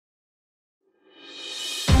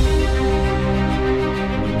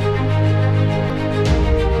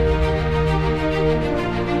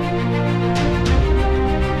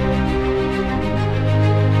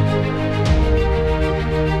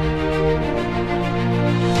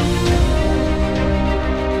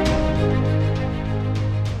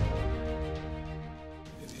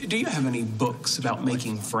books about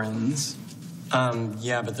making friends.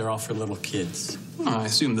 Yeah, but they're all for little kids. I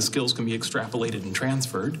assume the skills can be extrapolated and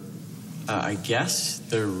transferred. I guess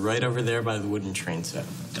they're right over there by the wooden train set.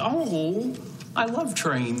 Oh, I love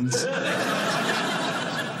trains.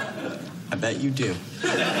 I bet you do.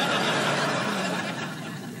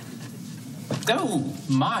 Oh,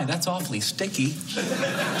 my, that's awfully sticky.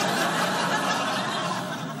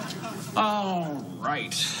 All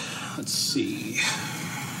right, let's see.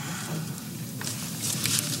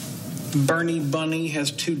 Bernie Bunny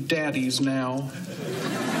has 2 daddies now.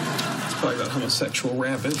 It's probably about homosexual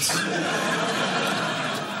rabbits.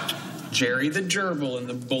 Jerry the gerbil and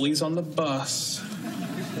the bullies on the bus.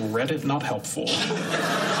 Reddit not helpful.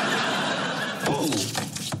 Oh,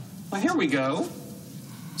 well, here we go.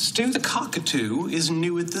 Stu the cockatoo is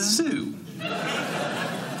new at the zoo.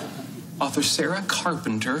 Author Sarah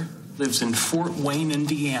Carpenter lives in Fort Wayne,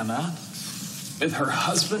 Indiana, with her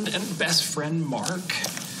husband and best friend Mark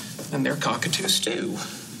and their cockatoo Stu.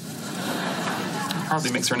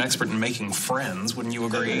 Hardly makes her an expert in making friends, wouldn't you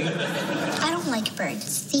agree? I don't like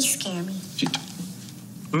birds. They scare me.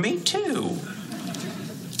 Me too.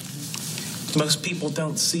 Most people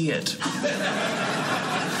don't see it.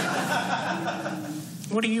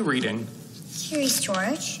 What are you reading? Curious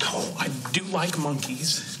George. Oh, I do like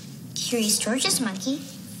monkeys. Curious George's monkey.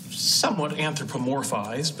 Somewhat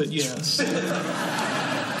anthropomorphized, but yes.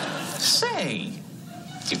 Say,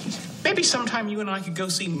 maybe sometime you and I could go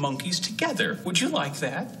see monkeys together. Would you like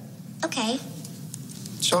that? Okay.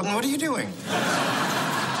 Sheldon, what are you doing?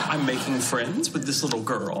 I'm making friends with this little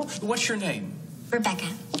girl. What's your name? Rebecca.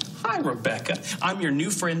 Hi, Rebecca. I'm your new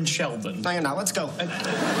friend, Sheldon. No, you're not. Let's go.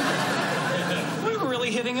 We were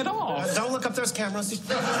really hitting it off. Don't look up those cameras.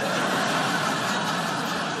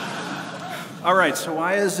 All right, so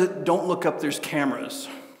why is it don't look up, there's cameras?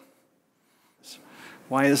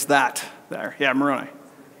 Why is that there? Yeah, Moroni.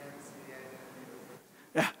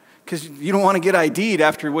 Yeah, because you don't want to get ID'd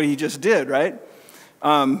after what he just did, right?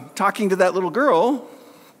 Talking to that little girl,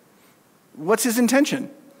 what's his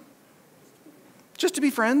intention? Just to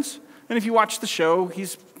be friends. And if you watch the show,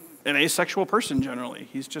 he's an asexual person generally.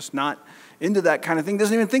 He's just not into that kind of thing,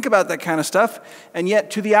 doesn't even think about that kind of stuff. And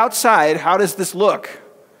yet, to the outside, how does this look?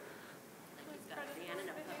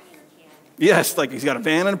 Yes, like he's got a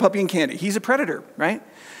van and a puppy and candy. He's a predator, right?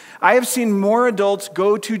 I have seen more adults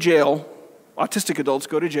go to jail, autistic adults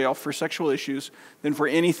go to jail for sexual issues than for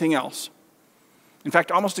anything else. In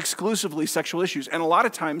fact, almost exclusively sexual issues. And a lot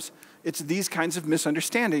of times, it's these kinds of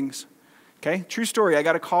misunderstandings. Okay, true story. I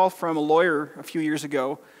got a call from a lawyer a few years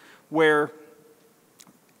ago where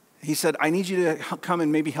he said, I need you to come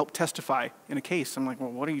and maybe help testify in a case. I'm like, well,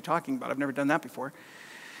 what are you talking about? I've never done that before.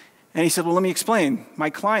 And he said, well, let me explain. My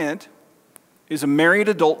client is a married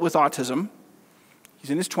adult with autism. He's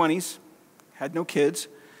in his 20s, had no kids,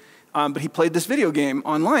 but he played this video game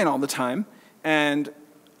online all the time. And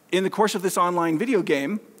in the course of this online video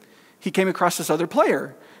game, he came across this other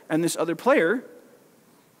player. And this other player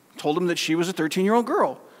told him that she was a 13-year-old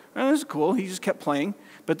girl. And it was cool. He just kept playing.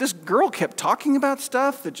 But this girl kept talking about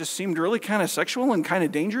stuff that just seemed really kind of sexual and kind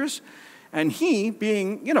of dangerous. And he,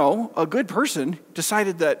 being, you know, a good person,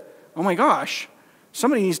 decided that, oh my gosh,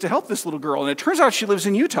 somebody needs to help this little girl. And it turns out she lives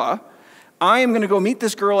in Utah. I am going to go meet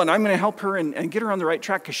this girl, and I'm going to help her and get her on the right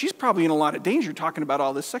track, because she's probably in a lot of danger talking about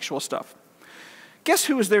all this sexual stuff. Guess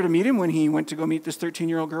who was there to meet him when he went to go meet this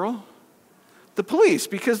 13-year-old girl? The police,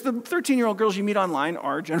 because the 13-year-old girls you meet online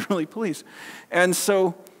are generally police. And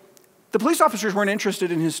so the police officers weren't interested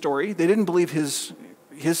in his story. They didn't believe his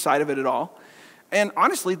side of it at all. And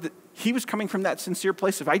honestly, he was coming from that sincere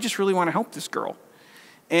place of, I just really want to help this girl.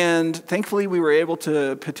 And thankfully, we were able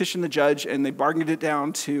to petition the judge, and they bargained it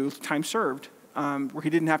down to time served, where he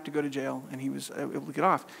didn't have to go to jail, and he was able to get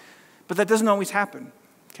off. But that doesn't always happen,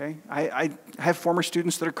 okay? I have former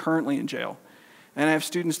students that are currently in jail, and I have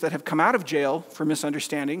students that have come out of jail for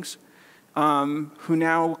misunderstandings who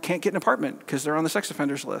now can't get an apartment because they're on the sex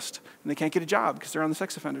offenders list, and they can't get a job because they're on the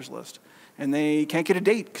sex offenders list, and they can't get a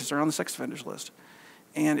date because they're on the sex offenders list.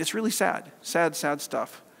 And it's really sad, sad, sad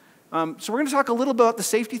stuff. So we're going to talk a little bit about the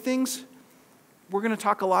safety things. We're going to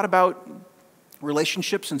talk a lot about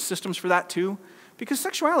relationships and systems for that too. Because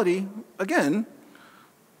sexuality, again,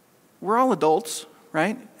 we're all adults,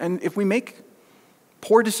 right? And if we make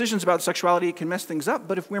poor decisions about sexuality, it can mess things up.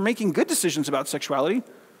 But if we're making good decisions about sexuality,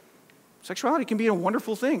 sexuality can be a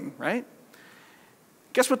wonderful thing, right?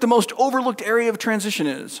 Guess what the most overlooked area of transition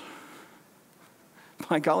is?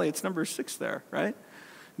 My golly, it's number 6 there, right?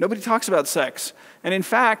 Nobody talks about sex. And in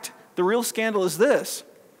fact, the real scandal is this.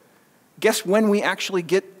 Guess when we actually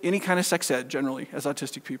get any kind of sex ed, generally, as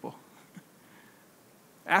autistic people?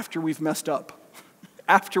 after we've messed up,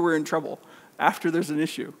 after we're in trouble, after there's an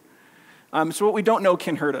issue. So what we don't know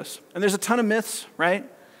can hurt us. And there's a ton of myths, right?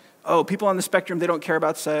 Oh, people on the spectrum, they don't care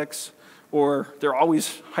about sex, or they're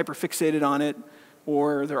always hyperfixated on it,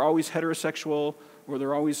 or they're always heterosexual, or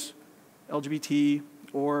they're always LGBT,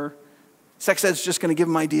 or sex ed's just going to give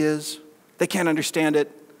them ideas. They can't understand it.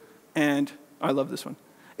 And I love this one.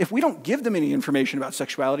 If we don't give them any information about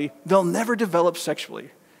sexuality, they'll never develop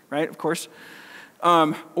sexually, right? Of course.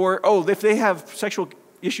 If they have sexual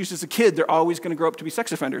issues as a kid, they're always going to grow up to be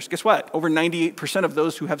sex offenders. Guess what? Over 98% of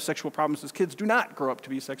those who have sexual problems as kids do not grow up to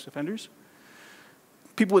be sex offenders.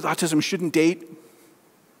 People with autism shouldn't date.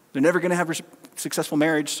 They're never going to have a successful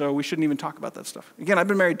marriage, so we shouldn't even talk about that stuff. Again, I've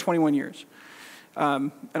been married 21 years.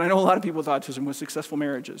 And I know a lot of people with autism with successful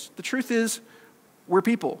marriages. The truth is, we're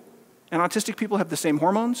people. And autistic people have the same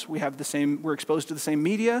hormones. We're exposed to the same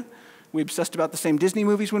media. We obsessed about the same Disney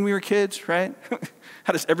movies when we were kids, right?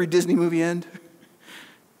 How does every Disney movie end?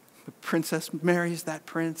 The princess marries that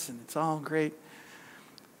prince, and it's all great.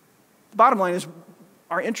 The bottom line is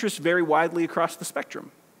our interests vary widely across the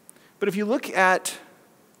spectrum. But if you look at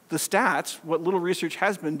the stats, what little research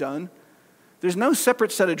has been done, there's no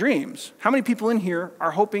separate set of dreams. How many people in here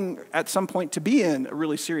are hoping at some point to be in a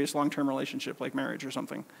really serious long-term relationship like marriage or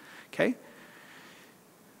something? Okay?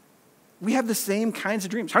 We have the same kinds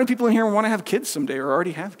of dreams. How many people in here want to have kids someday or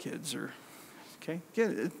already have kids? Okay?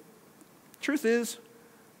 Again, truth is,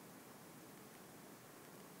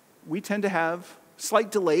 we tend to have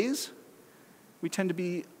slight delays. We tend to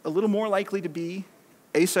be a little more likely to be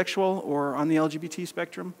asexual or on the LGBT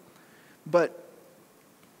spectrum. But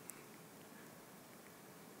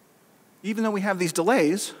even though we have these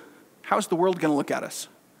delays, how's the world going to look at us?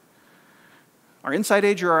 Our inside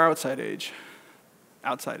age or our outside age?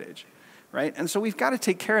 Outside age, right? And so we've got to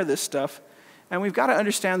take care of this stuff, and we've got to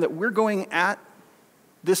understand that we're going at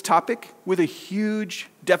this topic with a huge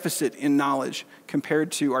deficit in knowledge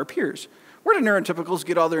compared to our peers. Where do neurotypicals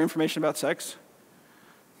get all their information about sex?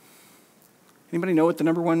 Anybody know what the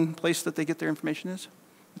number one place that they get their information is?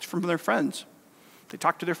 It's from their friends. They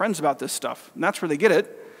talk to their friends about this stuff, and that's where they get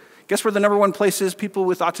it. Guess where the number one place is people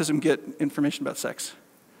with autism get information about sex?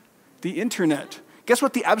 The internet. Guess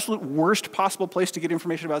what the absolute worst possible place to get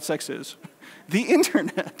information about sex is? The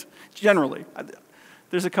internet, generally.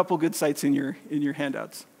 There's a couple good sites in your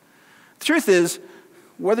handouts. The truth is,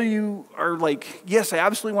 whether you are like, yes, I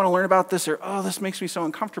absolutely want to learn about this, or, oh, this makes me so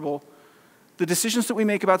uncomfortable, the decisions that we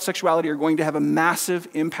make about sexuality are going to have a massive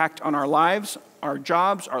impact on our lives, our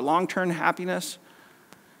jobs, our long-term happiness.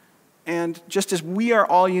 And just as we are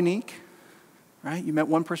all unique, right? You met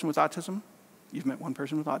one person with autism, you've met one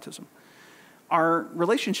person with autism. Our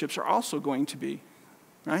relationships are also going to be,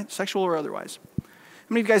 right? Sexual or otherwise. How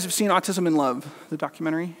many of you guys have seen Autism in Love, the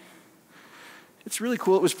documentary? It's really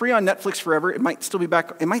cool. It was free on Netflix forever. It might still be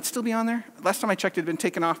back. It might still be on there. Last time I checked, it had been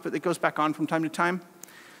taken off, but it goes back on from time to time.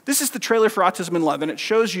 This is the trailer for Autism in Love, and it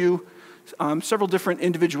shows you several different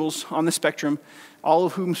individuals on the spectrum, all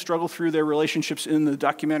of whom struggle through their relationships in the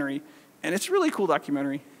documentary. And it's a really cool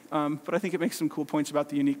documentary, but I think it makes some cool points about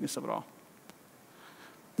the uniqueness of it all.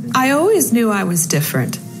 I always knew I was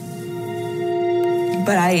different,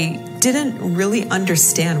 but I didn't really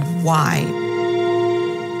understand why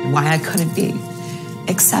I couldn't be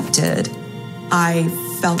accepted. I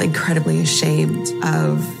felt incredibly ashamed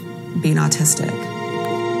of being autistic.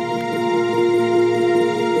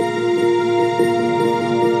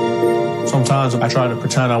 Sometimes I try to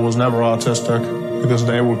pretend I was never autistic because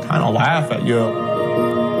they would kind of laugh at you.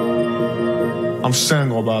 I'm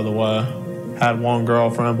single, by the way. Had one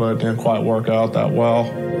girlfriend, but it didn't quite work out that well.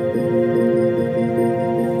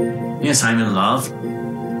 Yes, I'm in love.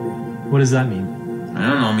 What does that mean? I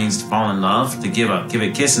don't know, it means to fall in love, to give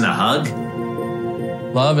a kiss and a hug.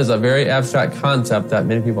 Love is a very abstract concept that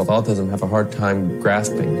many people with autism have a hard time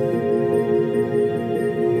grasping.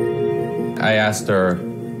 I asked her,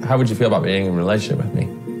 how would you feel about being in a relationship with me?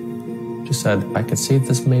 She said, I could see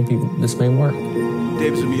this may work.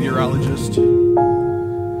 Dave's a meteorologist.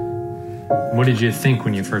 What did you think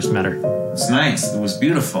when you first met her? It's nice. It was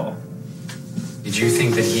beautiful. Did you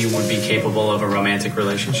think that he would be capable of a romantic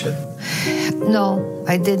relationship? No,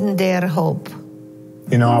 I didn't dare hope.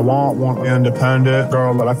 You know, I want one independent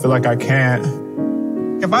girl, but I feel like I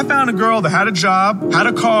can't. If I found a girl that had a job, had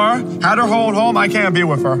a car, had her whole home, I can't be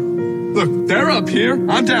with her. Look, they're up here.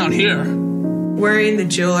 I'm down here. Wearing the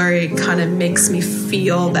jewelry kind of makes me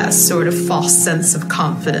feel that sort of false sense of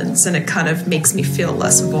confidence, and it kind of makes me feel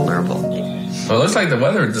less vulnerable. Well, it looks like the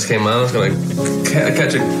weather just came on. I was going to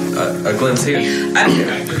catch a glimpse here.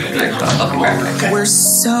 We're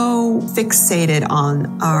so fixated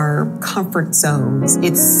on our comfort zones.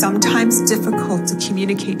 It's sometimes difficult to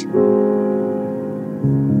communicate.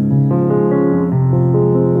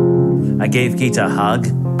 I gave Geeta a hug.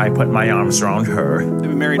 I put my arms around her. They've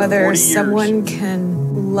been married for 40 Whether years. someone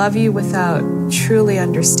can love you without truly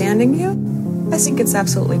understanding you, I think it's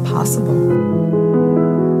absolutely possible.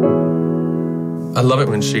 I love it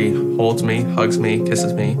when she holds me, hugs me,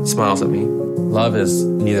 kisses me, smiles at me. Love is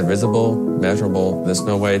neither visible, measurable. There's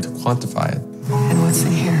no way to quantify it. And what's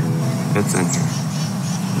in here? It's in here.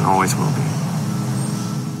 It always will be.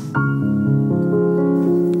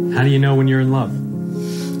 How do you know when you're in love?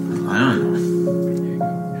 I don't know.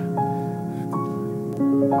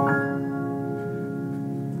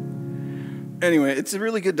 Anyway, it's a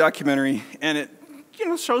really good documentary, and it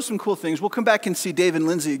shows some cool things. We'll come back and see Dave and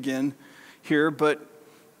Lindsay again here, but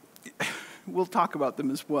we'll talk about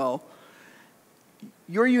them as well.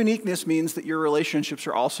 Your uniqueness means that your relationships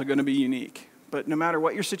are also going to be unique. But no matter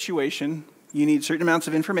what your situation, you need certain amounts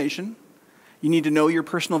of information. You need to know your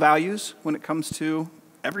personal values when it comes to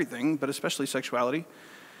everything, but especially sexuality.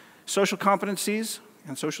 Social competencies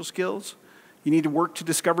and social skills. You need to work to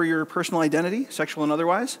discover your personal identity, sexual and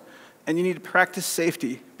otherwise. And you need to practice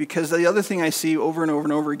safety, because the other thing I see over and over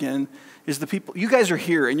and over again is the people, you guys are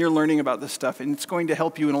here and you're learning about this stuff, and it's going to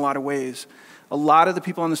help you in a lot of ways. A lot of the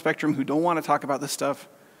people on the spectrum who don't want to talk about this stuff,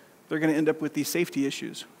 they're going to end up with these safety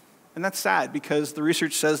issues. And that's sad, because the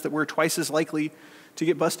research says that we're twice as likely to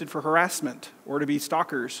get busted for harassment, or to be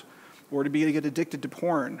stalkers, or to get addicted to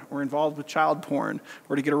porn, or involved with child porn,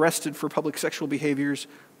 or to get arrested for public sexual behaviors,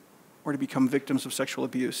 or to become victims of sexual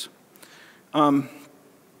abuse.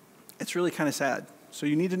 It's really kind of sad. So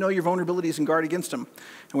you need to know your vulnerabilities and guard against them.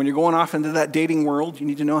 And when you're going off into that dating world, you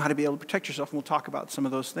need to know how to be able to protect yourself, and we'll talk about some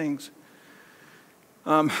of those things.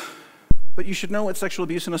 But you should know what sexual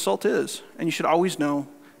abuse and assault is, and you should always know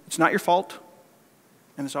it's not your fault,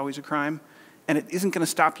 and it's always a crime, and it isn't going to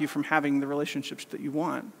stop you from having the relationships that you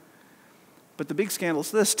want. But the big scandal is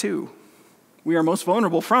this, too. We are most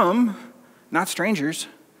vulnerable from, not strangers,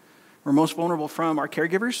 we're most vulnerable from our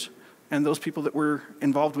caregivers and those people that we're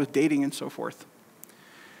involved with dating and so forth.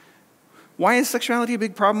 Why is sexuality a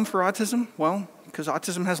big problem for autism? Well, because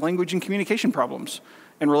autism has language and communication problems.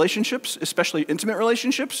 And relationships, especially intimate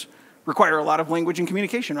relationships, require a lot of language and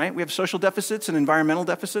communication, right? We have social deficits and environmental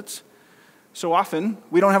deficits. So often,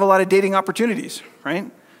 we don't have a lot of dating opportunities,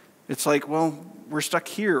 right? It's like, well, we're stuck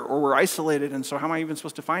here, or we're isolated, and so how am I even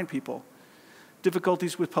supposed to find people?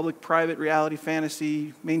 Difficulties with public-private, reality,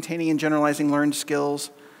 fantasy, maintaining and generalizing learned skills.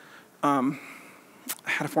 I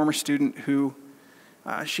had a former student who,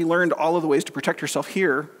 she learned all of the ways to protect herself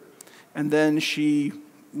here, and then she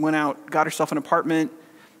went out, got herself an apartment.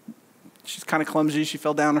 She's kind of clumsy. She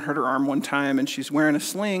fell down and hurt her arm one time, and she's wearing a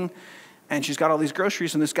sling, and she's got all these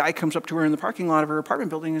groceries, and this guy comes up to her in the parking lot of her apartment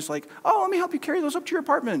building and is like, oh, let me help you carry those up to your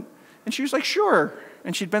apartment. And she was like, sure.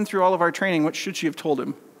 And she'd been through all of our training. What should she have told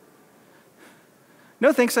him?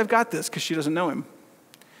 No, thanks, I've got this, because she doesn't know him.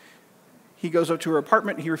 He goes up to her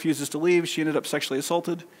apartment. He refuses to leave. She ended up sexually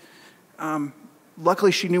assaulted.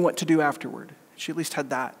 Luckily, she knew what to do afterward. She at least had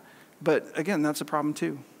that. But again, that's a problem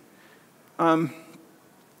too. And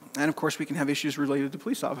of course, we can have issues related to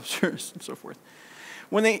police officers and so forth.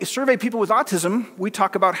 When they survey people with autism, we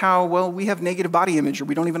talk about how, well, we have negative body image, or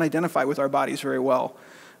we don't even identify with our bodies very well.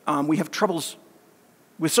 We have troubles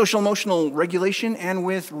with social emotional regulation and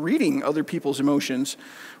with reading other people's emotions.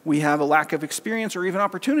 We have a lack of experience or even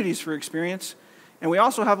opportunities for experience. And we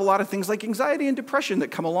also have a lot of things like anxiety and depression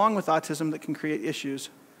that come along with autism that can create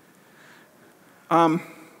issues.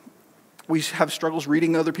 We have struggles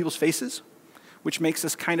reading other people's faces, which makes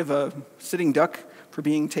us kind of a sitting duck for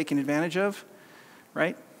being taken advantage of,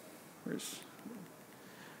 right?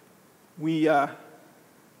 We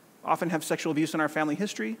often have sexual abuse in our family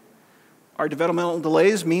history. Our developmental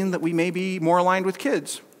delays mean that we may be more aligned with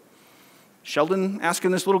kids. Sheldon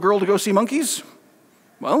asking this little girl to go see monkeys?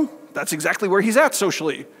 Well, that's exactly where he's at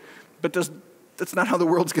socially. But that's not how the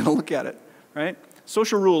world's going to look at it, right?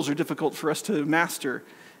 Social rules are difficult for us to master,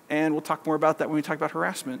 and we'll talk more about that when we talk about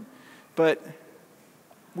harassment. But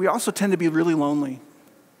we also tend to be really lonely.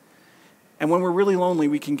 And when we're really lonely,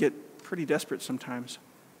 we can get pretty desperate sometimes.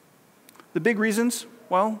 The big reasons,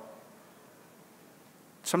 well,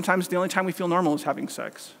 sometimes the only time we feel normal is having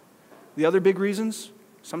sex. The other big reasons,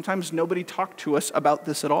 sometimes nobody talked to us about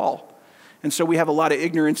this at all. And so we have a lot of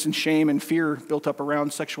ignorance and shame and fear built up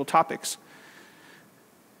around sexual topics.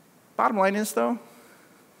 Bottom line is, though,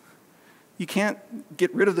 you can't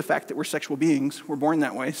get rid of the fact that we're sexual beings. We're born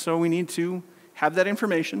that way. So we need to have that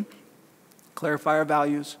information, clarify our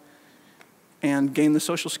values, and gain the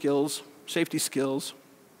social skills, safety skills,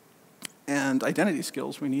 and identity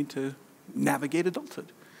skills we need to navigate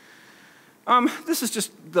adulthood. This is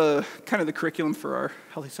just the kind of the curriculum for our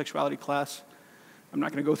healthy sexuality class. I'm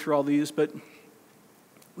not going to go through all these, but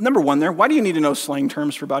number one there, why do you need to know slang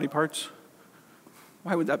terms for body parts?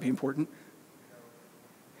 Why would that be important?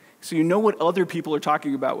 So you know what other people are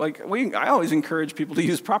talking about. Like, I always encourage people to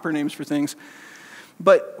use proper names for things,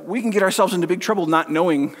 but we can get ourselves into big trouble not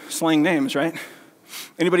knowing slang names, right?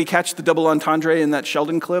 Anybody catch the double entendre in that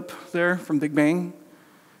Sheldon clip there from Big Bang?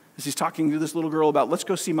 As he's talking to this little girl about, let's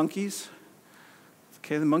go see monkeys.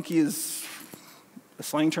 Okay, the monkey is a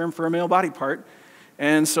slang term for a male body part.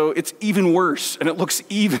 And so it's even worse, and it looks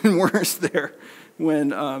even worse there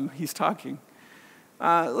when he's talking.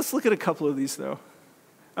 Let's look at a couple of these, though.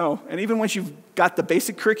 Oh, and even once you've got the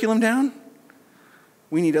basic curriculum down,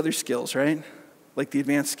 we need other skills, right? Like the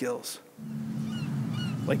advanced skills.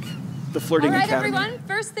 Like the flirting academy. All right, everyone,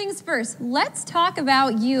 first things first. Let's talk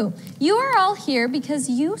about you. You are all here because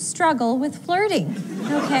you struggle with flirting,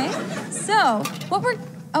 okay? So,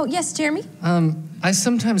 oh, yes, Jeremy? I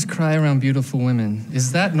sometimes cry around beautiful women.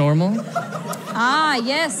 Is that normal? Ah,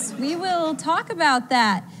 yes, we will talk about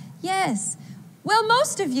that. Yes. Well,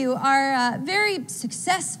 most of you are very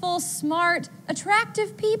successful, smart,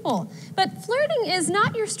 attractive people, but flirting is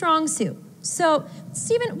not your strong suit. So,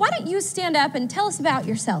 Stephen, why don't you stand up and tell us about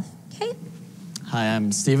yourself, okay? Hi,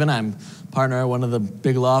 I'm Stephen. I'm partner at one of the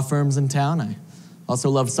big law firms in town. I also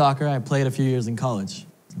love soccer. I played a few years in college.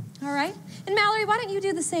 All right. And Mallory, why don't you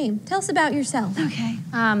do the same? Tell us about yourself. Okay.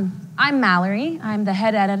 I'm Mallory. I'm the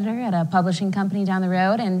head editor at a publishing company down the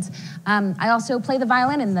road, and I also play the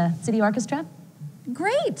violin in the city orchestra.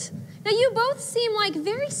 Great. Now, you both seem like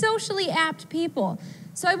very socially apt people.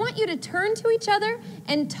 So I want you to turn to each other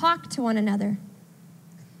and talk to one another.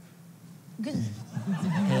 Good.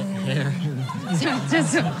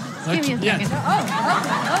 Just give me a second.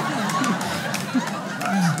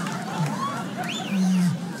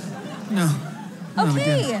 No.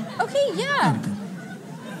 Okay, yeah.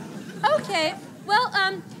 Okay, well,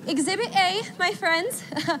 Exhibit A, my friends,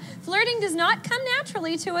 flirting does not come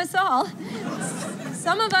naturally to us all.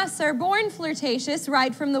 Some of us are born flirtatious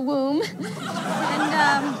right from the womb.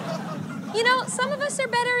 And, some of us are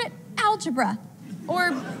better at algebra,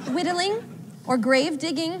 or whittling, or grave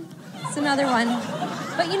digging. It's another one.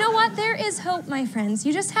 But you know what? There is hope, my friends.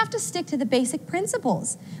 You just have to stick to the basic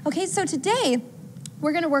principles. Okay, so today,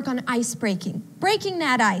 we're gonna work on ice breaking. Breaking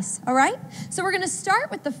that ice, all right? So we're gonna start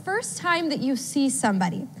with the first time that you see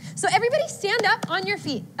somebody. So everybody stand up on your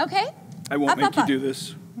feet, okay? I won't make you do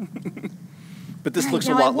this. But this looks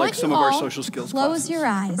a lot like some of our social skills classes. Close your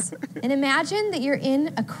eyes and imagine that you're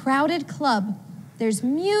in a crowded club. There's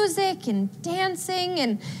music and dancing,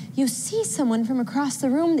 and you see someone from across the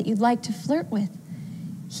room that you'd like to flirt with.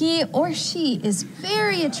 He or she is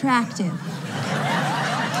very attractive.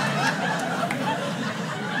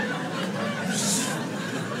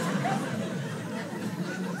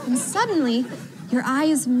 And suddenly, your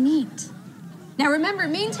eyes meet. Now remember,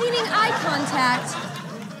 maintaining eye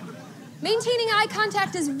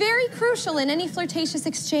contact is very crucial in any flirtatious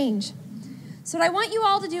exchange. So what I want you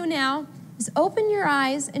all to do now is open your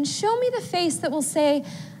eyes and show me the face that will say,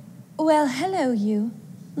 well, hello, you.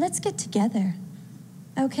 Let's get together.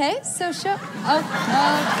 Okay, so show,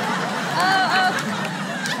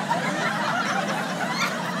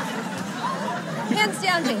 Hands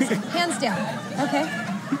down, Jason, hands down, okay?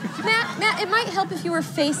 Matt, it might help if you were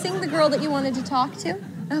facing the girl that you wanted to talk to.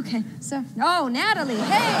 Okay, so, Natalie,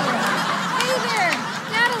 hey there.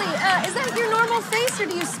 Natalie, is that your normal face or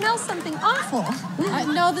do you smell something awful?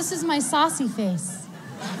 No, this is my saucy face.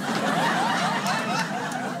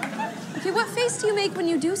 Okay, what face do you make when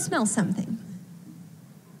you do smell something?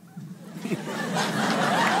 You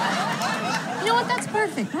know what, that's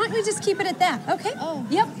perfect. Why don't we just keep it at that, okay? Oh,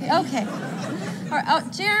 yep, okay. All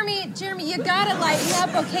right, Jeremy, you gotta lighten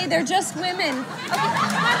up, okay? They're just women. Okay,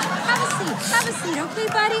 have a seat, okay,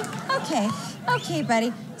 buddy? Okay,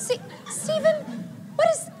 buddy. See, Stephen,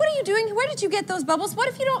 what are you doing? Where did you get those bubbles? What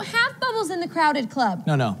if you don't have bubbles in the crowded club?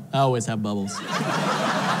 No, I always have bubbles.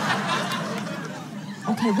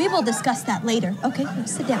 Okay, we will discuss that later. Okay,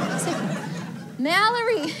 sit down.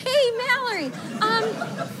 Mallory, hey, Mallory.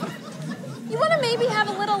 You wanna maybe have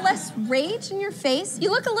a little less rage in your face? You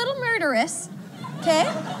look a little murderous.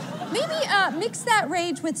 Okay? Maybe mix that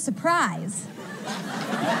rage with surprise.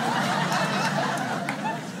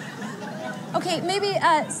 Okay, maybe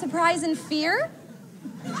surprise and fear.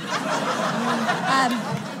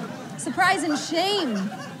 Surprise and shame.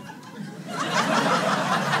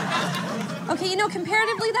 Okay, you know,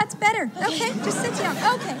 comparatively, that's better. Okay, just sit down.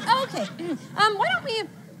 Okay. Why don't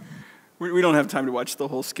We don't have time to watch the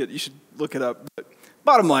whole skit. You should look it up. But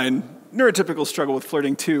bottom line, neurotypicals struggle with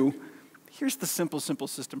flirting too. Here's the simple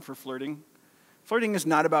system for flirting. Flirting is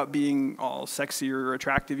not about being all sexy or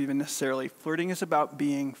attractive even necessarily. Flirting is about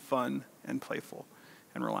being fun and playful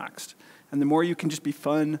and relaxed. And the more you can just be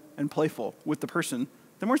fun and playful with the person,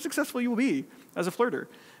 the more successful you will be as a flirter,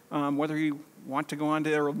 whether you want to go on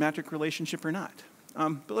to a romantic relationship or not.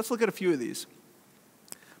 But let's look at a few of these.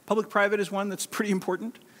 Public-private is one that's pretty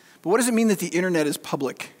important. But what does it mean that the internet is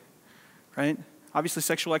public, right? Obviously,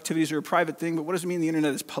 sexual activities are a private thing, but what does it mean the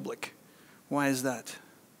internet is public? Why is that?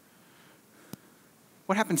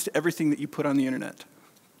 What happens to everything that you put on the internet?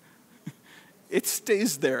 It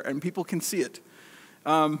stays there, and people can see it.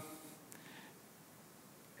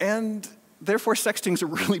 And therefore, sexting is a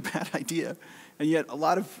really bad idea. And yet, a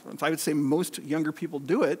lot of, I would say most younger people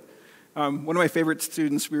do it. One of my favorite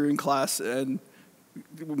students, we were in class, and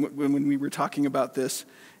when we were talking about this,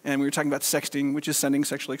 and we were talking about sexting, which is sending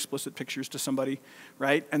sexually explicit pictures to somebody,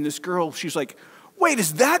 right? And this girl, she's like, wait,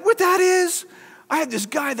 is that what that is? I had this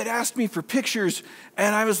guy that asked me for pictures,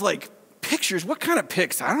 and I was like, pictures? What kind of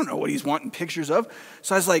pics? I don't know what he's wanting pictures of.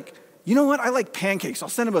 So I was like, you know what? I like pancakes. I'll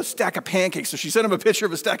send him a stack of pancakes. So she sent him a picture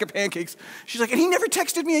of a stack of pancakes. She's like, and he never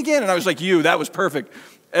texted me again. And I was like, that was perfect.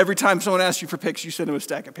 Every time someone asked you for pics, you sent him a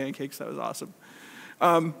stack of pancakes. That was awesome.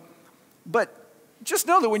 But just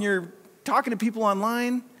know that when you're talking to people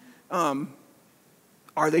online,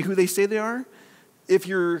 are they who they say they are? If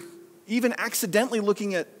you're even accidentally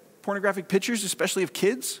looking at pornographic pictures, especially of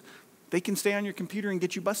kids, they can stay on your computer and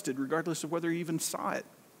get you busted, regardless of whether you even saw it.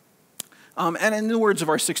 And in the words of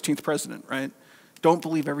our 16th president, right? Don't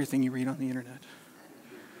believe everything you read on the internet.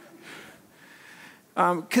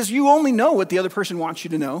 Because you only know what the other person wants you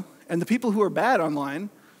to know. And the people who are bad online,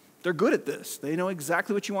 they're good at this. They know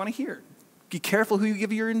exactly what you want to hear. Be careful who you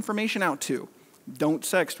give your information out to. Don't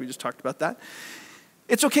sext. We just talked about that.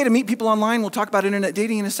 It's okay to meet people online. We'll talk about internet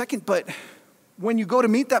dating in a second. But when you go to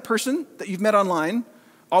meet that person that you've met online,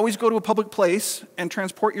 always go to a public place and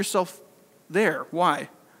transport yourself there. Why?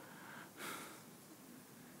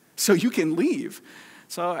 So you can leave.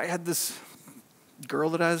 So I had this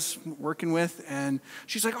girl that I was working with, and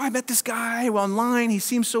she's like, oh, I met this guy online. He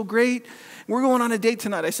seems so great. We're going on a date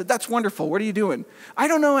tonight. I said, that's wonderful. What are you doing? I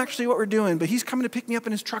don't know actually what we're doing, but he's coming to pick me up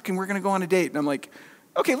in his truck, and we're going to go on a date. And I'm like,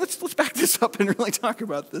 okay, let's back this up and really talk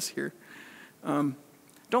about this here. Don't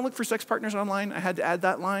look for sex partners online. I had to add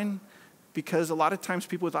that line because a lot of times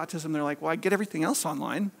people with autism, they're like, well, I get everything else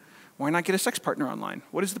online. Why not get a sex partner online?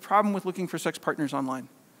 What is the problem with looking for sex partners online?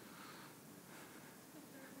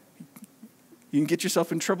 You can get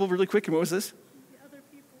yourself in trouble really quick. And what was this?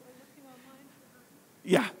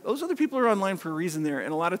 Yeah, those other people are online for a reason there,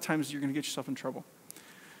 and a lot of times you're going to get yourself in trouble.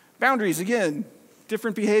 Boundaries, again,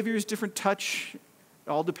 different behaviors, different touch. It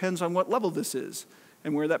all depends on what level this is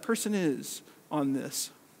and where that person is on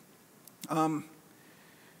this. And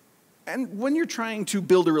when you're trying to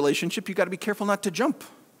build a relationship, you've got to be careful not to jump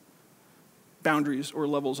boundaries or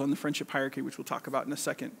levels on the friendship hierarchy, which we'll talk about in a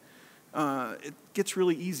second. It gets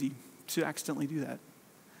really easy to accidentally do that.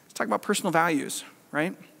 Let's talk about personal values,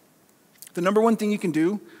 right? The number one thing you can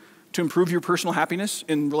do to improve your personal happiness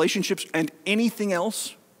in relationships and anything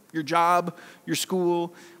else, your job, your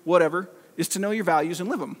school, whatever, is to know your values and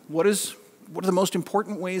live them. What are the most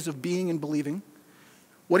important ways of being and believing?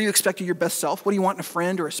 What do you expect of your best self? What do you want in a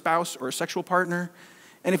friend or a spouse or a sexual partner?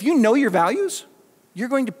 And if you know your values, you're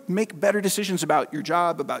going to make better decisions about your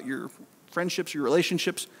job, about your friendships, your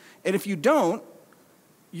relationships. And if you don't,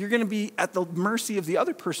 you're going to be at the mercy of the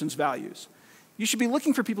other person's values. You should be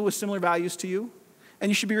looking for people with similar values to you, and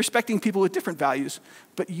you should be respecting people with different values,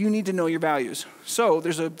 but you need to know your values. So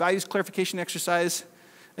there's a values clarification exercise,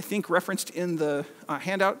 I think referenced in the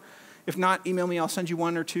handout. If not, email me, I'll send you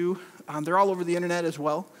one or two. They're all over the internet as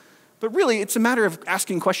well. But really, it's a matter of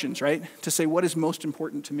asking questions, right? To say, what is most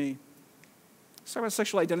important to me? Let's talk about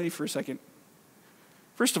sexual identity for a second.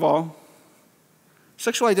 First of all,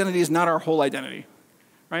 sexual identity is not our whole identity,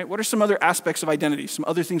 right? What are some other aspects of identity, some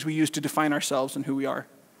other things we use to define ourselves and who we are?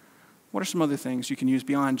 What are some other things you can use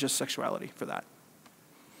beyond just sexuality for that?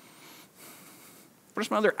 What are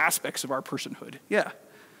some other aspects of our personhood? Yeah.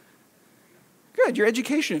 Good, your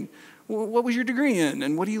education. What was your degree in,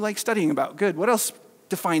 and what do you like studying about? Good. What else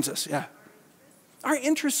defines us? Yeah. Our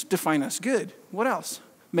interests define us. Good. What else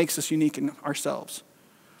makes us unique in ourselves?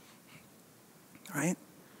 Right?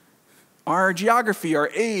 Our geography, our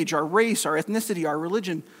age, our race, our ethnicity, our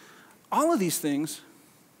religion, all of these things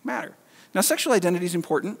matter. Now, sexual identity is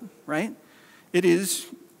important, right? It is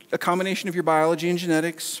a combination of your biology and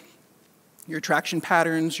genetics, your attraction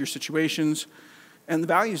patterns, your situations, and the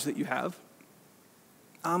values that you have.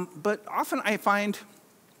 But often I find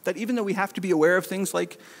that even though we have to be aware of things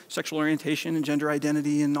like sexual orientation and gender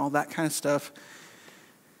identity and all that kind of stuff,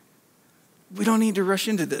 we don't need to rush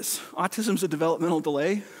into this. Autism's a developmental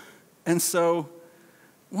delay, and so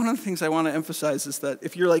one of the things I want to emphasize is that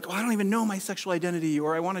if you're like, oh, I don't even know my sexual identity,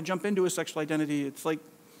 or I want to jump into a sexual identity, it's like,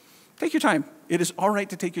 take your time. It is all right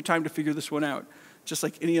to take your time to figure this one out, just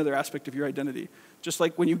like any other aspect of your identity. Just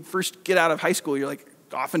like when you first get out of high school, you're like,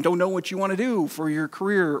 often don't know what you want to do for your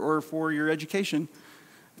career or for your education.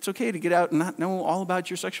 It's okay to get out and not know all about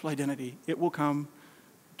your sexual identity. It will come.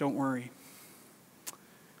 Don't worry.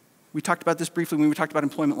 We talked about this briefly when we talked about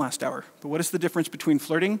employment last hour. But what is the difference between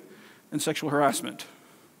flirting and sexual harassment?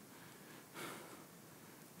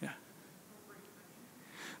 Yeah.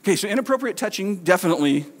 Okay, so inappropriate touching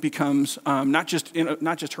definitely becomes not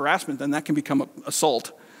just harassment, then that can become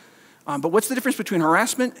assault. But what's the difference between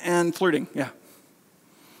harassment and flirting? Yeah.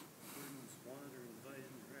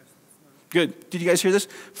 Good. Did you guys hear this?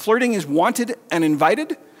 Flirting is wanted and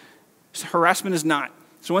invited. Harassment is not.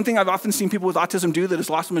 So one thing I've often seen people with autism do that has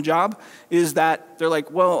lost them a job is that they're like,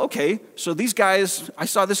 well, okay, so these guys, I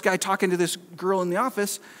saw this guy talking to this girl in the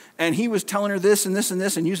office, and he was telling her this and this and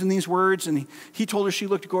this and using these words, and he told her she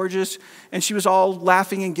looked gorgeous, and she was all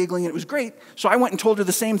laughing and giggling, and it was great. So I went and told her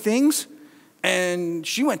the same things, and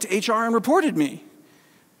she went to HR and reported me.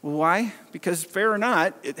 Well, why? Because fair or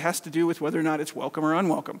not, it has to do with whether or not it's welcome or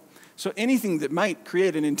unwelcome. So anything that might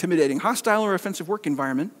create an intimidating, hostile, or offensive work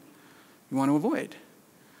environment, you want to avoid.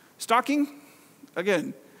 Stalking,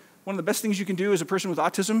 again, one of the best things you can do as a person with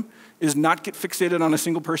autism is not get fixated on a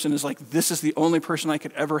single person as like, this is the only person I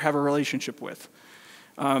could ever have a relationship with.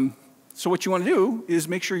 So what you want to do is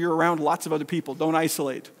make sure you're around lots of other people. Don't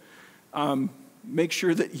isolate. Make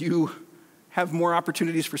sure that you have more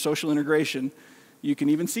opportunities for social integration. You can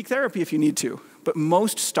even seek therapy if you need to. But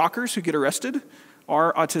most stalkers who get arrested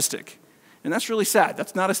are autistic. And that's really sad.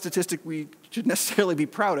 That's not a statistic we should necessarily be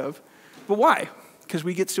proud of. But why? Because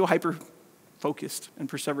we get so hyper-focused and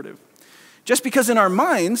perseverative. Just because in our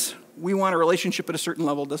minds we want a relationship at a certain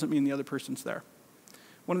level doesn't mean the other person's there.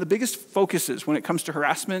 One of the biggest focuses when it comes to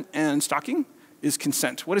harassment and stalking is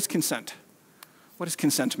consent. What is consent? What does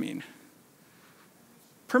consent mean?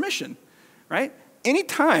 Permission, right? Any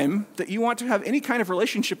time that you want to have any kind of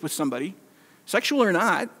relationship with somebody, sexual or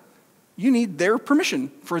not, you need their permission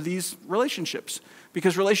for these relationships,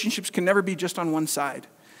 because relationships can never be just on one side.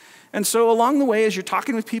 And so along the way, as you're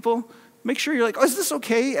talking with people, make sure you're like, oh, is this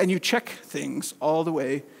okay? And you check things all the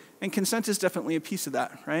way. And consent is definitely a piece of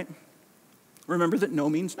that, right? Remember that no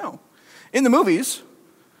means no. In the movies,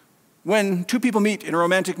 when two people meet in a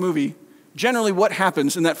romantic movie, generally what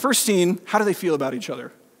happens in that first scene, how do they feel about each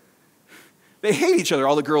other? They hate each other.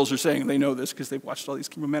 All the girls are saying they know this because they've watched all these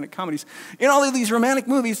romantic comedies. In all of these romantic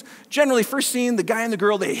movies, generally first scene, the guy and the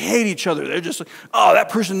girl, they hate each other. They're just like, oh, that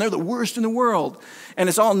person, they're the worst in the world. And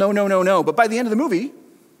it's all no, no, no, no. But by the end of the movie,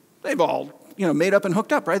 they've all made up and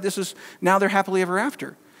hooked up, right? Now they're happily ever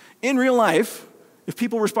after. In real life, if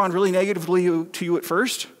people respond really negatively to you at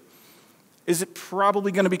first, is it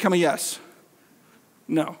probably going to become a yes?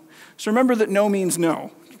 No. So remember that no means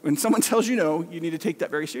no. When someone tells you no, you need to take that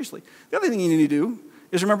very seriously. The other thing you need to do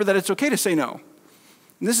is remember that it's okay to say no.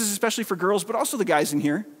 And this is especially for girls, but also the guys in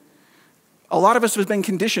here. A lot of us have been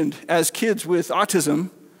conditioned as kids with autism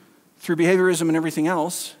through behaviorism and everything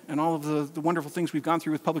else, and all of the wonderful things we've gone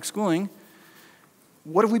through with public schooling.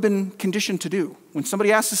 What have we been conditioned to do? When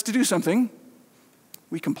somebody asks us to do something,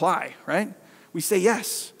 we comply, right? We say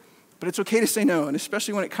yes. But it's okay to say no, and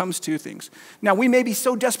especially when it comes to things. Now, we may be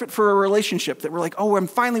so desperate for a relationship that we're like, oh, I'm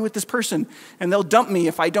finally with this person, and they'll dump me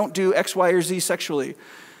if I don't do X, Y, or Z sexually.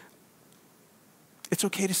 It's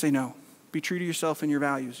okay to say no. Be true to yourself and your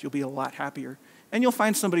values. You'll be a lot happier, and you'll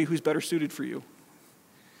find somebody who's better suited for you.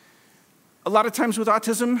 A lot of times with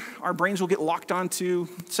autism, our brains will get locked onto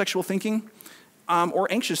sexual thinking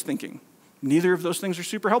or anxious thinking. Neither of those things are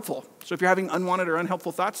super helpful. So if you're having unwanted or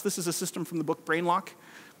unhelpful thoughts, this is a system from the book Brain Lock.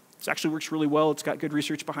 It actually works really well. It's got good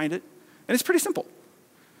research behind it. And it's pretty simple.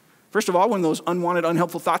 First of all, when those unwanted,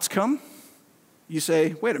 unhelpful thoughts come, you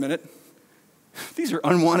say, wait a minute, these are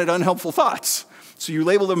unwanted, unhelpful thoughts. So you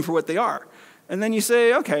label them for what they are. And then you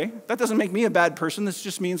say, okay, that doesn't make me a bad person. This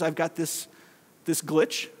just means I've got this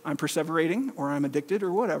glitch. I'm perseverating, or I'm addicted,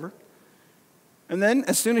 or whatever. And then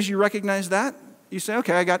as soon as you recognize that, you say,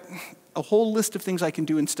 okay, I got a whole list of things I can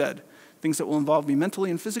do instead. Things that will involve me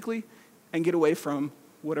mentally and physically and get away from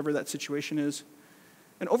whatever that situation is.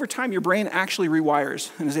 And over time, your brain actually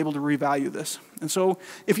rewires and is able to revalue this. And so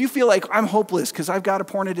if you feel like I'm hopeless because I've got a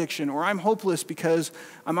porn addiction, or I'm hopeless because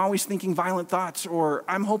I'm always thinking violent thoughts, or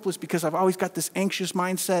I'm hopeless because I've always got this anxious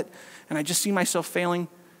mindset and I just see myself failing,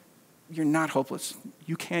 you're not hopeless.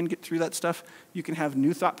 You can get through that stuff. You can have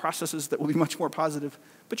new thought processes that will be much more positive,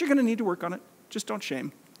 but you're going to need to work on it. Just don't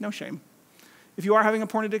shame. No shame. If you are having a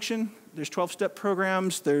porn addiction, there's 12-step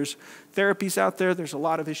programs, there's therapies out there, there's a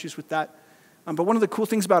lot of issues with that. But one of the cool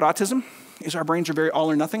things about autism is our brains are very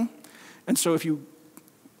all or nothing. And so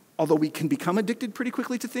although we can become addicted pretty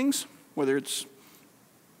quickly to things, whether it's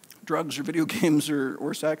drugs or video games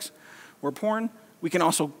or sex or porn, we can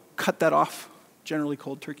also cut that off generally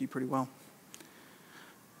cold turkey pretty well.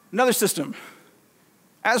 Another system.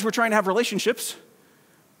 As we're trying to have relationships,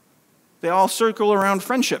 they all circle around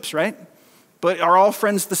friendships, right? But are all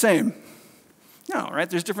friends the same? No, right?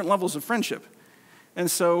 There's different levels of friendship. And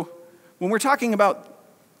so when we're talking about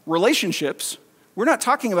relationships, we're not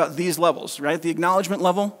talking about these levels, right? The acknowledgement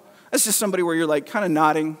level, that's just somebody where you're like kind of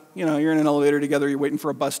nodding. You know, you're in an elevator together, you're waiting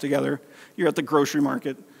for a bus together, you're at the grocery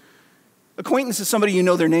market. Acquaintance is somebody you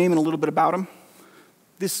know their name and a little bit about them.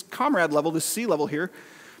 This comrade level, this C level here,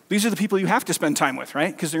 these are the people you have to spend time with,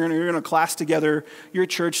 right? Because you're in a class together, you're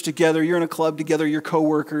at church together, you're in a club together, you're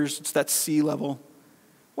coworkers. It's that C level.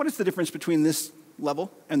 What is the difference between this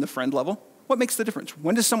level and the friend level? What makes the difference?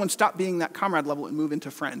 When does someone stop being that comrade level and move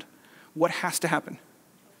into friend? What has to happen?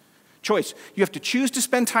 Choice. You have to choose to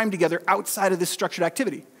spend time together outside of this structured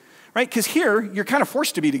activity, right? Because here, you're kind of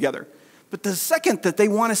forced to be together. But the second that they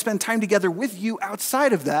want to spend time together with you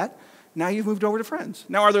outside of that, now you've moved over to friends.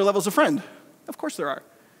 Now, are there levels of friend? Of course there are.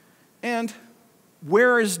 And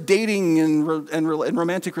where is dating and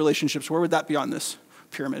romantic relationships? Where would that be on this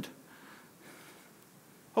pyramid?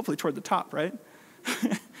 Hopefully toward the top, right?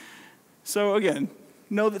 So again,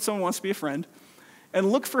 know that someone wants to be a friend.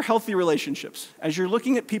 And look for healthy relationships. As you're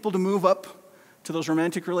looking at people to move up to those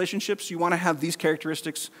romantic relationships, you want to have these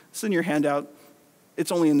characteristics. It's in your handout.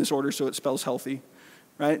 It's only in this order, so it spells healthy,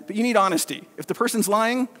 right? But you need honesty. If the person's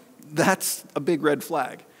lying, that's a big red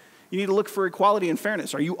flag. You need to look for equality and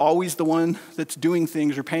fairness. Are you always the one that's doing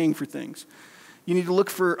things or paying for things? You need to look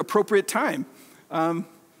for appropriate time.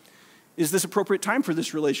 Is this appropriate time for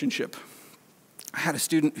this relationship? I had a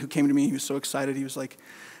student who came to me, he was so excited. He was like,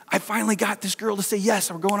 I finally got this girl to say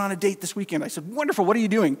yes, we're going on a date this weekend. I said, wonderful, what are you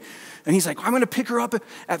doing? And he's like, I'm gonna pick her up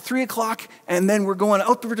at 3 o'clock, and then we're going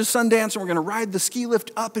out over to Sundance, and we're gonna ride the ski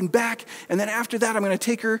lift up and back, and then after that, I'm gonna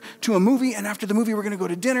take her to a movie, and after the movie, we're gonna go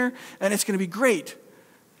to dinner, and it's gonna be great.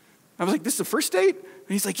 I was like, this is the first date? And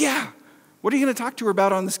he's like, yeah. What are you gonna talk to her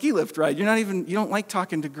about on the ski lift ride? You don't like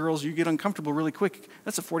talking to girls, you get uncomfortable really quick.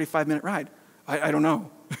 That's a 45-minute ride. I don't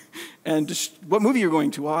know. And just, what movie you're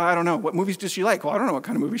going to? Well, I don't know. What movies does she like? Well, I don't know what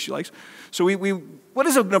kind of movies she likes. So what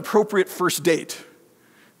is an appropriate first date?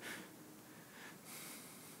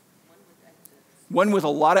 One with a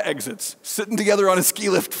lot of exits. Sitting together on a ski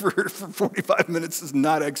lift for 45 minutes is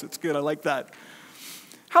not exits. Good, I like that.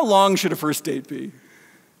 How long should a first date be?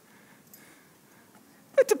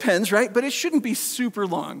 It depends, right? But it shouldn't be super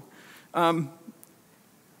long.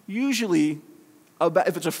 Usually,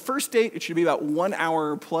 if it's a first date, it should be about 1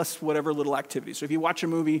 hour plus whatever little activity. So if you watch a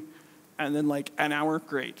movie and then like an hour,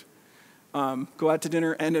 great. Go out to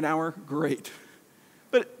dinner and an hour, great.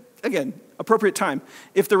 But again, appropriate time.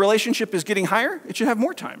 If the relationship is getting higher, it should have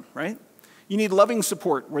more time, right? You need loving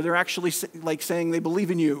support where they're actually like saying they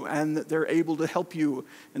believe in you and that they're able to help you,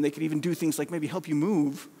 and they can even do things like maybe help you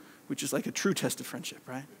move, which is like a true test of friendship,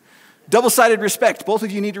 right? Double-sided respect. Both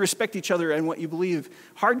of you need to respect each other and what you believe.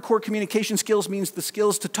 Hardcore communication skills means the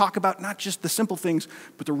skills to talk about not just the simple things,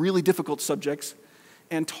 but the really difficult subjects.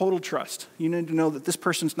 And total trust. You need to know that this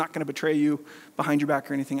person's not going to betray you behind your back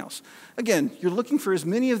or anything else. Again, you're looking for as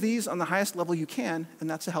many of these on the highest level you can, and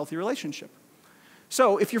that's a healthy relationship.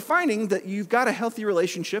 So if you're finding that you've got a healthy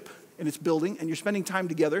relationship and it's building and you're spending time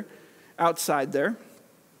together outside there,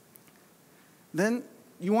 then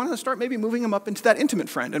you want to start maybe moving them up into that intimate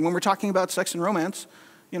friend. And when we're talking about sex and romance,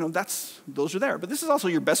 you know, those are there. But this is also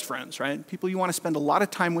your best friends, right? People you want to spend a lot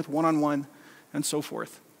of time with one-on-one and so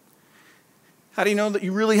forth. How do you know that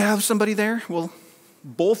you really have somebody there? Well,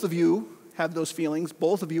 both of you have those feelings.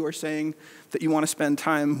 Both of you are saying that you want to spend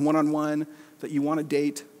time one-on-one, that you want to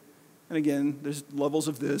date. And again, there's levels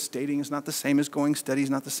of this. Dating is not the same as going steady, is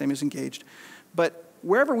not the same as engaged. But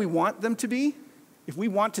wherever we want them to be, if we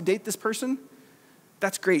want to date this person,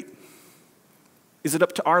 that's great. Is it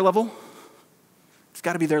up to our level? It's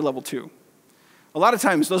got to be their level too. A lot of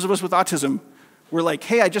times, those of us with autism, we're like,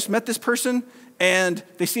 hey, I just met this person, and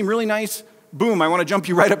they seem really nice. Boom, I want to jump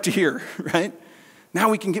you right up to here, right? Now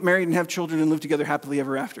we can get married and have children and live together happily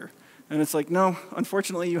ever after. And it's like, no,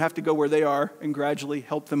 unfortunately, you have to go where they are and gradually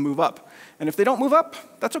help them move up. And if they don't move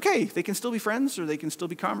up, that's okay. They can still be friends or they can still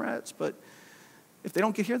be comrades, but if they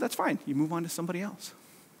don't get here, that's fine. You move on to somebody else.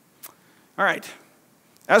 All right.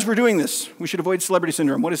 As we're doing this, we should avoid celebrity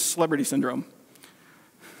syndrome. What is celebrity syndrome?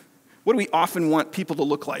 What do we often want people to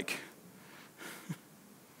look like?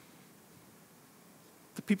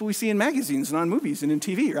 The people we see in magazines and on movies and in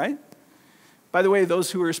TV, right? By the way,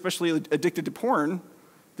 those who are especially addicted to porn,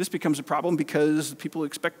 this becomes a problem because people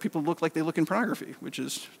expect people to look like they look in pornography, which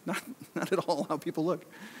is not at all how people look.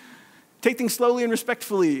 Take things slowly and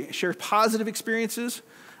respectfully. Share positive experiences.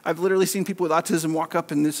 I've literally seen people with autism walk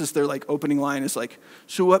up and this is their opening line is like,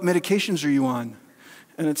 so what medications are you on?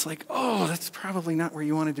 And it's like, oh, that's probably not where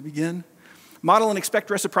you wanted to begin. Model and expect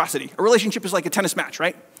reciprocity. A relationship is like a tennis match,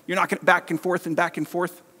 right? You're not going back and forth and back and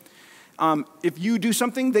forth. If you do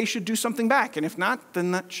something, they should do something back. And if not,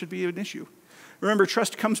 then that should be an issue. Remember,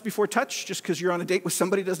 trust comes before touch. Just because you're on a date with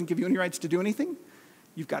somebody doesn't give you any rights to do anything.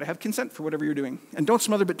 You've got to have consent for whatever you're doing. And don't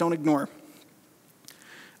smother, but don't ignore.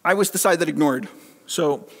 I was the side that ignored.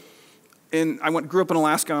 So grew up in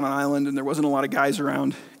Alaska on an island, and there wasn't a lot of guys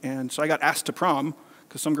around. And so I got asked to prom,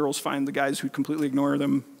 because some girls find the guys who completely ignore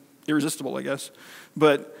them irresistible, I guess.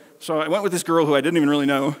 So I went with this girl who I didn't even really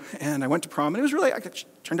know, and I went to prom, and it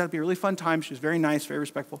turned out to be a really fun time. She was very nice, very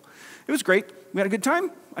respectful. It was great. We had a good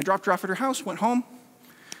time. I dropped her off at her house, went home,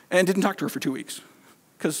 and didn't talk to her for 2 weeks,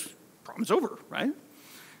 because prom's over, right?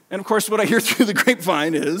 And of course, what I hear through the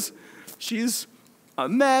grapevine is she's a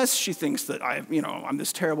mess. She thinks that I'm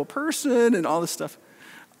this terrible person and all this stuff.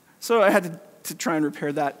 So I had to try and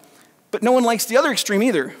repair that. But no one likes the other extreme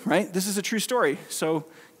either, right? This is a true story. So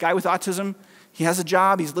guy with autism, he has a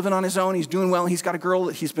job, he's living on his own, he's doing well, he's got a girl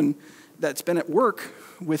that's been at work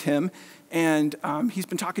with him, and he's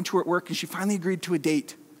been talking to her at work, and she finally agreed to a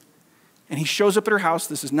date. And he shows up at her house.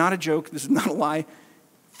 This is not a joke, this is not a lie.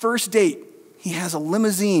 First date, he has a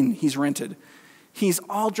limousine he's rented. He's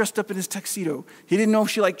all dressed up in his tuxedo. He didn't know if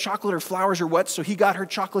she liked chocolate or flowers or what, so he got her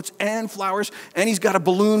chocolates and flowers, and he's got a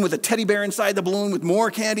balloon with a teddy bear inside the balloon with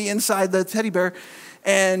more candy inside the teddy bear.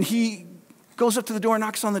 And he goes up to the door,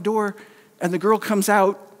 knocks on the door, and the girl comes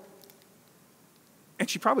out, and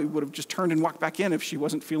she probably would have just turned and walked back in if she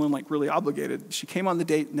wasn't feeling really obligated. She came on the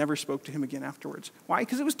date, never spoke to him again afterwards. Why?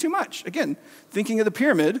 Because it was too much. Again, thinking of the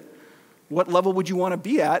pyramid, what level would you want to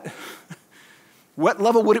be at? What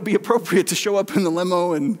level would it be appropriate to show up in the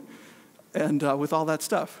limo and with all that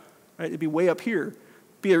stuff? Right? It'd be way up here.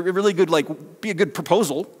 Be a really good be a good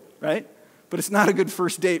proposal, right? But it's not a good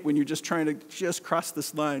first date when you're just trying to cross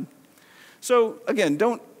this line. So again,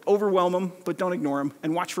 don't overwhelm them, but don't ignore them,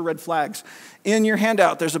 and watch for red flags. In your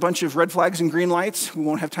handout, there's a bunch of red flags and green lights. We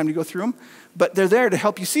won't have time to go through them, but they're there to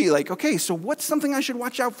help you see, okay, so what's something I should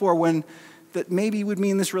watch out for when that maybe would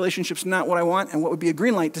mean this relationship's not what I want, and what would be a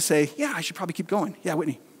green light to say, yeah, I should probably keep going. Yeah,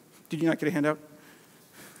 Whitney, did you not get a handout?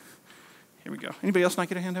 Here we go. Anybody else not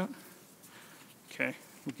get a handout? Okay,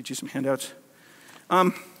 we'll get you some handouts.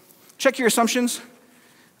 Check your assumptions.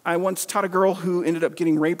 I once taught a girl who ended up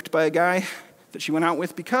getting raped by a guy that she went out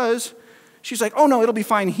with because she's like, oh no, it'll be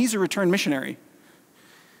fine, he's a returned missionary.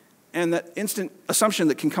 And that instant assumption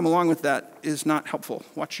that can come along with that is not helpful.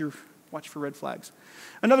 Watch for red flags.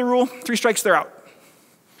 Another rule, 3 strikes, they're out.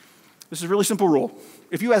 This is a really simple rule.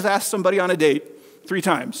 If you ask somebody on a date 3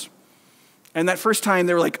 times, and that first time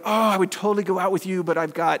they were like, oh, I would totally go out with you, but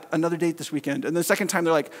I've got another date this weekend. And the second time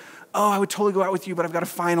they're like, oh, I would totally go out with you, but I've got a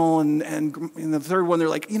final. And the third one, they're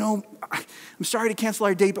like, I'm sorry to cancel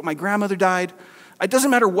our date, but my grandmother died. It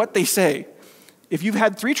doesn't matter what they say. If you've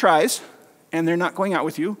had 3 tries and they're not going out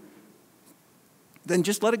with you, then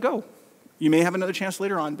just let it go. You may have another chance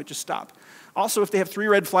later on, but just stop. Also, if they have 3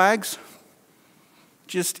 red flags,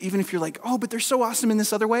 even if you're like, oh, but they're so awesome in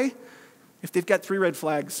this other way, if they've got 3 red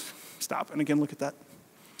flags, stop. And again, look at that.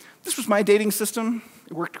 This was my dating system.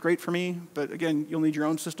 It worked great for me, but again, you'll need your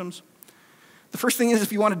own systems. The first thing is,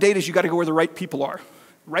 if you want to date, is you got to go where the right people are.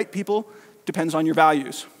 Right people depends on your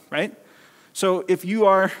values, right? So if you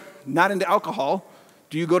are not into alcohol,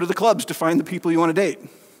 do you go to the clubs to find the people you want to date?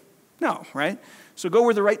 No, right? So go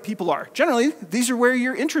where the right people are. Generally, these are where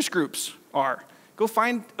your interest groups are. Go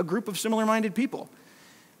find a group of similar-minded people.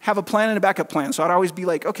 Have a plan and a backup plan. So I'd always be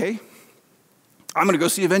like, okay, I'm going to go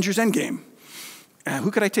see Avengers Endgame.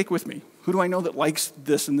 Who could I take with me? Who do I know that likes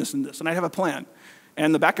this and this and this? And I'd have a plan.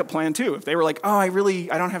 And the backup plan, too. If they were like, oh, I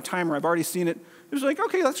don't have time, or I've already seen it, it was like,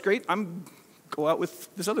 okay, that's great. Go out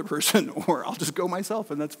with this other person, or I'll just go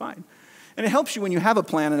myself, and that's fine. And it helps you when you have a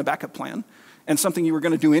plan and a backup plan, and something you were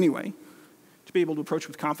going to do anyway, to be able to approach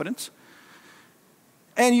with confidence.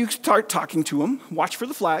 And you start talking to them, watch for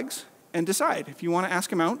the flags, and decide if you want to ask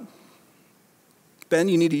them out. Then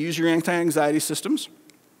you need to use your anti-anxiety systems.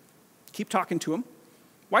 Keep talking to them.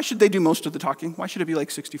 Why should they do most of the talking? Why should it be like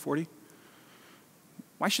 60-40?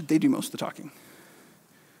 Why should they do most of the talking?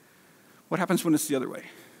 What happens when it's the other way?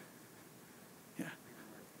 Yeah.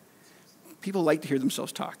 People like to hear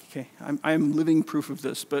themselves talk, okay? I'm living proof of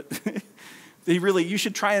this, but you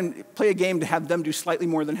should try and play a game to have them do slightly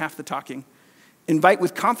more than half the talking. Invite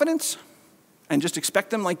with confidence, and just expect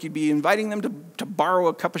them like you'd be inviting them to borrow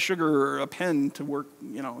a cup of sugar or a pen to work,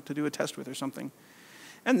 to do a test with or something.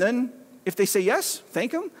 And then, if they say yes,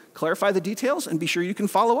 thank them, clarify the details, and be sure you can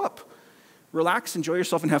follow up. Relax, enjoy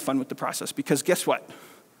yourself, and have fun with the process, because guess what?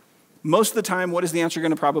 Most of the time, what is the answer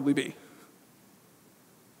going to probably be?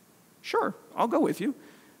 Sure, I'll go with you.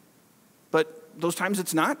 But those times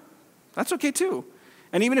it's not, that's okay too.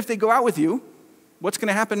 And even if they go out with you, what's going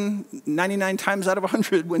to happen 99 times out of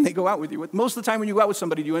 100 when they go out with you? Most of the time when you go out with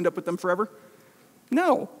somebody, do you end up with them forever?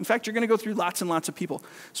 No. In fact, you're going to go through lots and lots of people.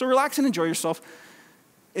 So relax and enjoy yourself.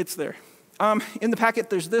 It's there. In the packet,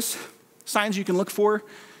 there's this, signs you can look for.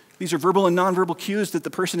 These are verbal and nonverbal cues that the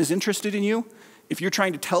person is interested in you. If you're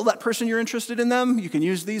trying to tell that person you're interested in them, you can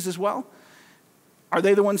use these as well. Are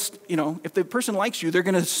they the ones, if the person likes you, they're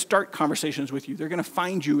going to start conversations with you. They're going to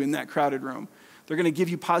find you in that crowded room. They're going to give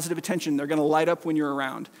you positive attention. They're going to light up when you're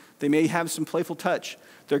around. They may have some playful touch.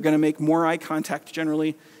 They're going to make more eye contact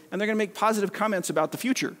generally, and they're going to make positive comments about the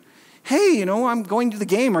future. Hey, I'm going to the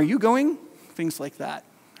game. Are you going? Things like that,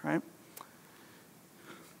 right?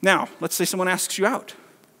 Now, let's say someone asks you out.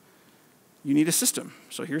 You need a system.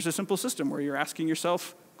 So here's a simple system where you're asking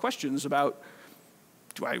yourself questions about,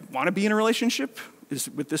 do I want to be in a relationship? Is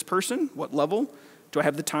with this person? What level? Do I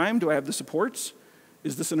have the time? Do I have the supports?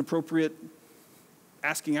 Is this an appropriate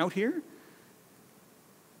asking out here?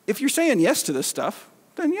 If you're saying yes to this stuff,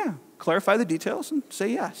 then yeah, clarify the details and say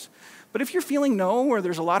yes. But if you're feeling no, or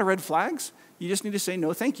there's a lot of red flags, you just need to say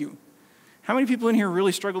no, thank you. How many people in here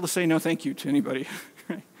really struggle to say no, thank you to anybody?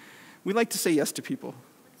 We like to say yes to people.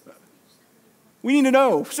 We need to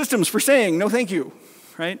know systems for saying no, thank you,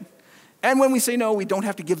 right? And when we say no, we don't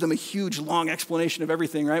have to give them a huge, long explanation of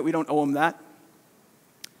everything, right? We don't owe them that.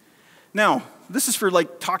 Now, this is for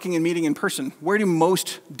like talking and meeting in person. Where do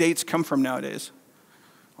most dates come from nowadays?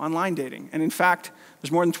 Online dating. And in fact,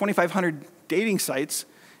 there's more than 2,500 dating sites,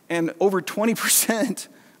 and over 20%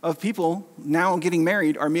 of people now getting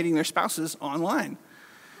married are meeting their spouses online.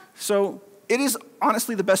 So it is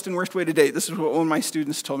honestly the best and worst way to date. This is what one of my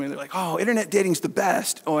students told me. They're like, oh, internet dating's the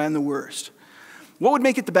best. Oh, and the worst. What would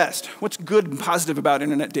make it the best? What's good and positive about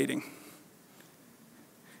internet dating?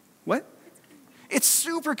 What? It's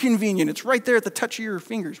super convenient. It's right there at the touch of your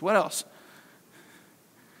fingers. What else?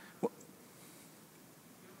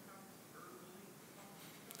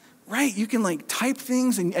 Right, you can like type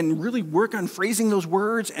things and really work on phrasing those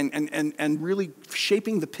words and really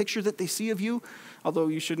shaping the picture that they see of you, although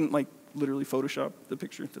you shouldn't like literally Photoshop the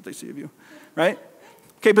picture that they see of you, right?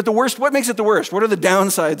 Okay, but the worst, what makes it the worst? What are the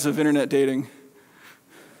downsides of internet dating?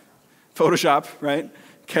 Photoshop, right?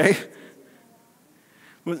 Okay.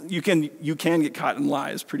 Well, you can get caught in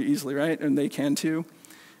lies pretty easily, right? And they can too.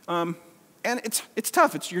 And it's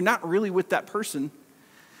tough. You're not really with that person.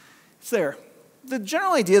 It's there. The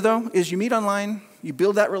general idea, though, is you meet online, you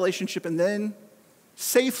build that relationship, and then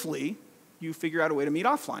safely you figure out a way to meet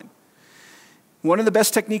offline. One of the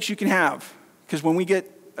best techniques you can have, because when we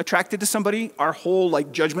get attracted to somebody, our whole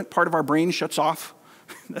like judgment part of our brain shuts off.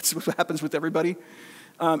 That's what happens with everybody.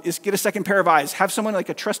 Is get a second pair of eyes. Have someone like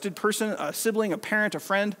a trusted person, a sibling, a parent, a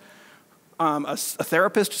friend, a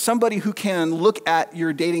therapist, somebody who can look at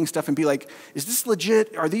your dating stuff and be like, is this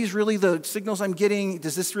legit? Are these really the signals I'm getting?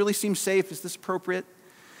 Does this really seem safe? Is this appropriate?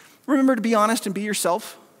 Remember to be honest and be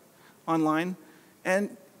yourself online.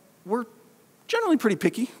 And we're generally pretty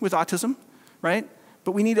picky with autism, right?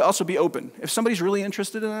 But we need to also be open. If somebody's really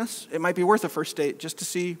interested in us, it might be worth a first date just to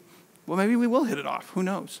see, well, maybe we will hit it off. Who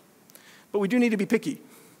knows? But we do need to be picky,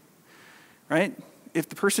 right? If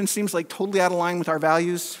the person seems like totally out of line with our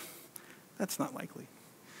values, that's not likely.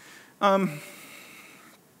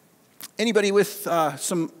 Anybody with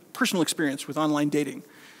some personal experience with online dating,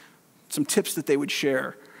 some tips that they would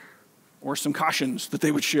share, or some cautions that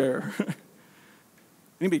they would share?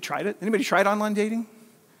 Anybody tried it? Anybody tried online dating?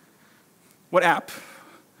 What app?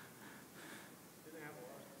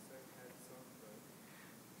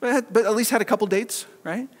 But at least had a couple dates,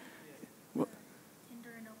 right?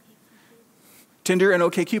 Tinder and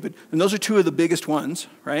OkCupid. And those are two of the biggest ones,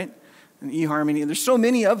 right? And eHarmony, and there's so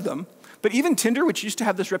many of them. But even Tinder, which used to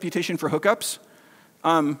have this reputation for hookups,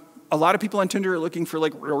 A lot of people on Tinder are looking for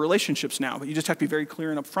like real relationships now, but you just have to be very clear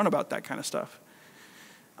and upfront about that kind of stuff.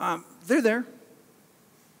 They're there,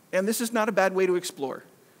 and this is not a bad way to explore.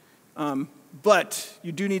 But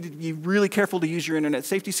you do need to be really careful to use your internet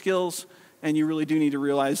safety skills, and you really do need to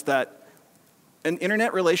realize that an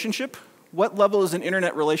internet relationship, what level is an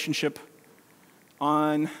internet relationship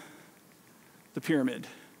on the pyramid?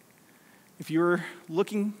 If you're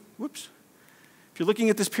looking, if you're looking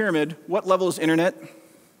at this pyramid, what level is internet?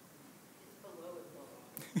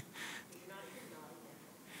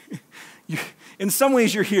 In some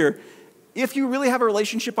ways, you're here. If you really have a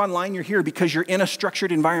relationship online, you're here because you're in a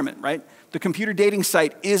structured environment, right? The computer dating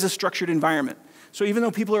site is a structured environment. So even though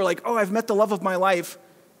people are like, oh, I've met the love of my life,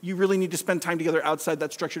 you really need to spend time together outside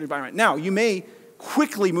that structured environment. Now, you may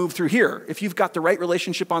quickly move through here. If you've got the right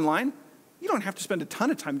relationship online, you don't have to spend a ton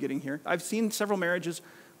of time getting here. I've seen several marriages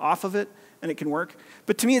off of it, and it can work.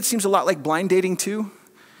 But to me, it seems a lot like blind dating, too.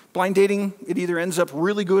 Blind dating, it either ends up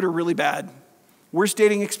really good or really bad. Worst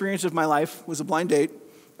dating experience of my life was a blind date,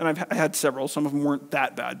 and I had several. Some of them weren't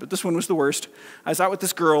that bad, but this one was the worst. I was out with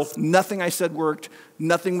this girl. Nothing I said worked.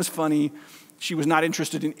 Nothing was funny. She was not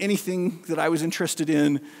interested in anything that I was interested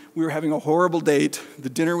in. We were having a horrible date. The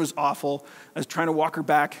dinner was awful. I was trying to walk her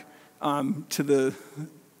back to the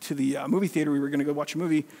movie theater. We were going to go watch a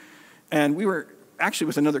movie, and we were actually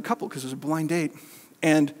with another couple because it was a blind date,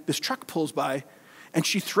 and this truck pulls by, and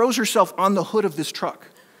she throws herself on the hood of this truck.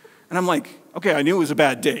 And I'm like, okay, I knew it was a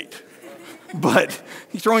bad date, but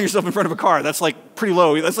throwing yourself in front of a car, that's like pretty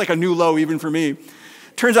low. That's like a new low even for me.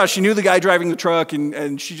 Turns out she knew the guy driving the truck,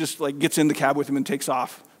 and she just like gets in the cab with him and takes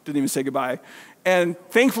off. Didn't even say goodbye. And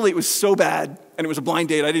thankfully it was so bad, and it was a blind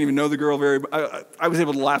date. I didn't even know the girl I was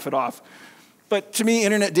able to laugh it off. But to me,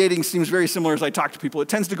 internet dating seems very similar as I talk to people. It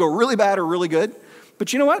tends to go really bad or really good.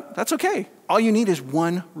 But you know what? That's okay. All you need is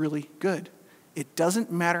one really good. It doesn't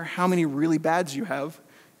matter how many really bads you have.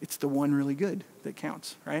 It's the one really good that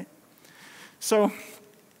counts, right? So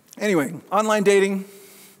anyway, online dating,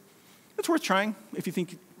 it's worth trying if you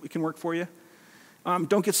think it can work for you.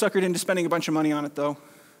 Don't get suckered into spending a bunch of money on it, though.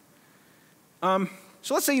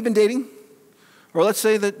 So let's say you've been dating, or let's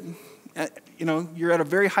say that you're at a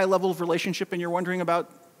very high level of relationship and you're wondering about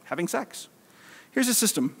having sex. Here's a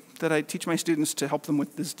system that I teach my students to help them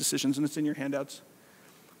with these decisions, and it's in your handouts.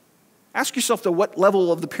 Ask yourself, though, what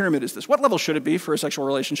level of the pyramid is this? What level should it be for a sexual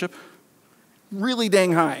relationship? Really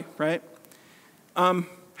dang high, right?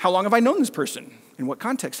 How long have I known this person? In what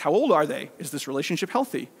context? How old are they? Is this relationship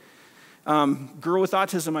healthy? Girl with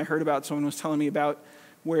autism I heard about, someone was telling me about,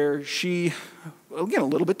 where she, again, a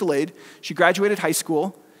little bit delayed, she graduated high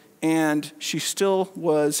school, and she still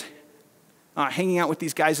was hanging out with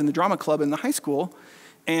these guys in the drama club in the high school,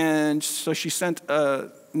 and so she sent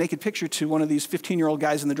a naked picture to one of these 15-year-old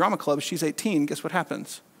guys in the drama club. She's 18. Guess what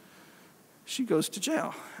happens? She goes to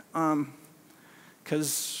jail.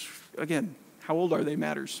 Because, again, how old are they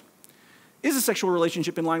matters. Is a sexual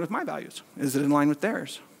relationship in line with my values? Is it in line with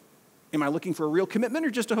theirs? Am I looking for a real commitment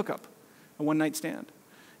or just a hookup, a one-night stand?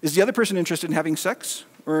 Is the other person interested in having sex,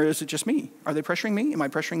 or is it just me? Are they pressuring me? Am I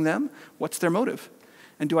pressuring them? What's their motive?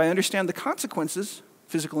 And do I understand the consequences,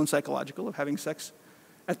 physical and psychological, of having sex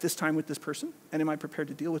at this time with this person? And am I prepared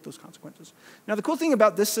to deal with those consequences? Now, the cool thing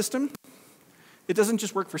about this system, it doesn't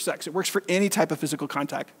just work for sex. It works for any type of physical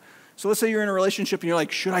contact. So let's say you're in a relationship and you're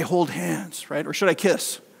like, should I hold hands, right? Or should I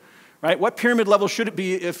kiss, right? What pyramid level should it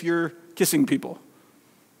be if you're kissing people?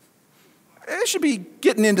 It should be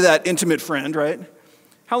getting into that intimate friend, right?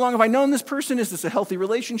 How long have I known this person? Is this a healthy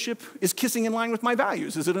relationship? Is kissing in line with my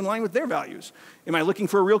values? Is it in line with their values? Am I looking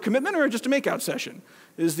for a real commitment or just a makeout session?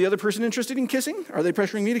 Is the other person interested in kissing? Are they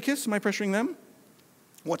pressuring me to kiss? Am I pressuring them?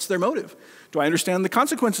 What's their motive? Do I understand the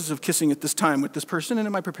consequences of kissing at this time with this person, and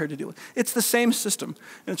am I prepared to deal with it? It's the same system,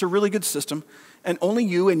 and it's a really good system, and only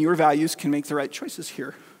you and your values can make the right choices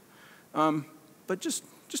here. But just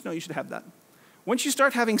know you should have that. Once you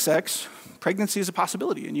start having sex, pregnancy is a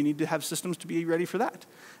possibility, and you need to have systems to be ready for that.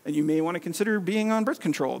 And you may want to consider being on birth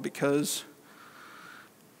control, because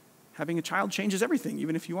having a child changes everything,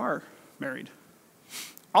 even if you are married.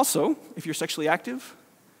 Also, if you're sexually active,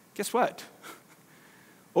 guess what?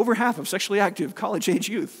 Over half of sexually active college-age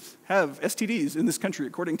youth have STDs in this country,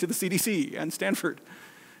 according to the CDC and Stanford.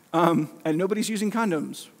 And nobody's using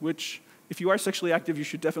condoms, which, if you are sexually active, you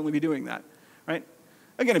should definitely be doing that, right?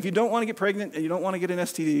 Again, if you don't want to get pregnant and you don't want to get an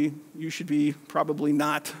STD, you should be probably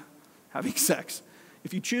not having sex.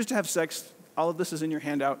 If you choose to have sex, all of this is in your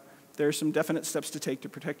handout. There are some definite steps to take to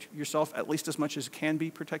protect yourself at least as much as can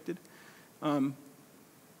be protected.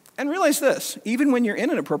 And realize this, even when you're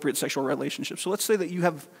in an appropriate sexual relationship, so let's say that you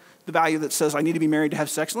have the value that says, I need to be married to have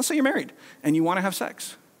sex, and let's say you're married and you want to have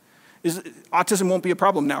sex. Autism won't be a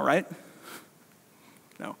problem now, right?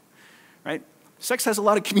 No, right? Sex has a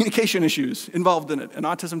lot of communication issues involved in it, and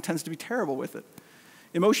autism tends to be terrible with it.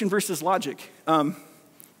 Emotion versus logic.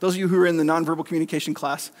 Those of you who are in the nonverbal communication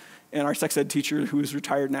class, and our sex ed teacher, who is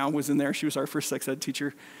retired now, was in there. She was our first sex ed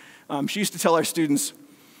teacher. She used to tell our students,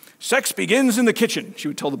 sex begins in the kitchen, she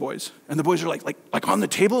would tell the boys. And the boys are like on the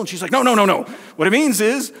table, and she's like, no. What it means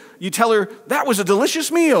is, you tell her, that was a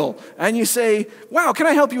delicious meal. And you say, wow, can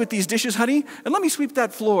I help you with these dishes, honey? And let me sweep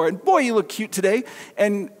that floor. And boy, you look cute today.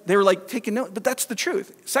 And they were like taking note, but that's the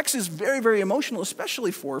truth. Sex is very, very emotional,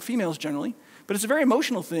 especially for females generally. But it's a very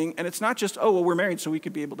emotional thing, and it's not just, oh, well, we're married, so we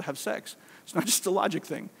could be able to have sex. It's not just a logic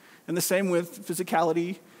thing. And the same with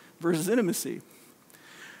physicality versus intimacy.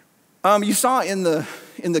 You saw in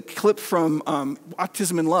the clip from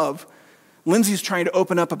Autism in Love, Lindsay's trying to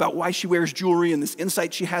open up about why she wears jewelry and this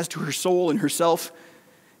insight she has to her soul and herself.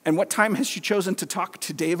 And what time has she chosen to talk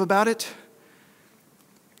to Dave about it?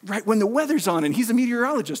 Right when the weather's on, and he's a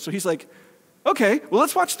meteorologist. So he's like, okay, well,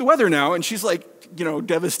 let's watch the weather now. And she's like,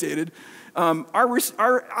 devastated. Our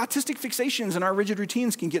autistic fixations and our rigid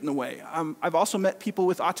routines can get in the way. I've also met people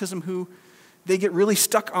with autism who they get really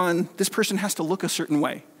stuck on, this person has to look a certain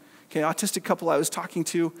way. Okay, autistic couple I was talking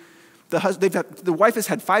to, the wife has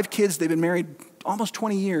had 5 kids, they've been married almost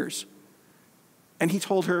 20 years. And he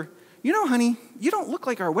told her, honey, you don't look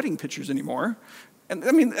like our wedding pictures anymore. And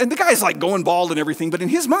the guy's like going bald and everything, but in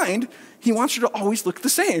his mind, he wants her to always look the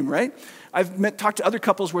same, right? I've talked to other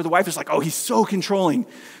couples where the wife is like, oh, he's so controlling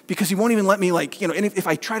because he won't even let me and if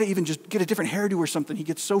I try to even just get a different hairdo or something, he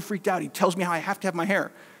gets so freaked out. He tells me how I have to have my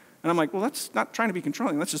hair. And I'm like, well, that's not trying to be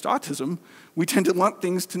controlling. That's just autism. We tend to want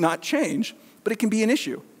things to not change, but it can be an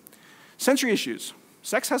issue. Sensory issues.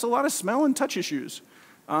 Sex has a lot of smell and touch issues.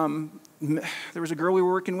 There was a girl we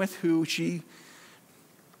were working with who she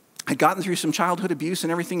had gotten through some childhood abuse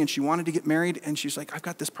and everything, and she wanted to get married, and she's like, I've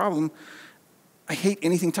got this problem. I hate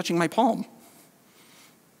anything touching my palm.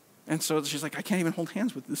 And so she's like, I can't even hold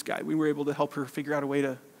hands with this guy. We were able to help her figure out a way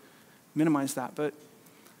to minimize that. But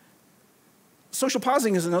social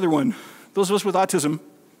pausing is another one. Those of us with autism,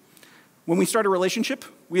 when we start a relationship,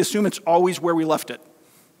 we assume it's always where we left it,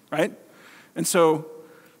 right? And so,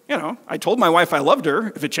 I told my wife I loved her.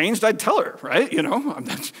 If it changed, I'd tell her, right?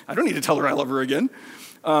 I don't need to tell her I love her again.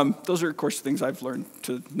 Those are, of course, things I've learned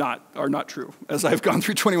are not true as I've gone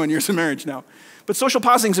through 21 years of marriage now. But social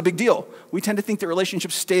pausing is a big deal. We tend to think that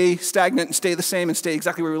relationships stay stagnant and stay the same and stay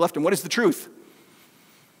exactly where we left them. What is the truth?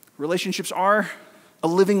 Relationships are a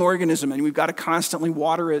living organism, and we've got to constantly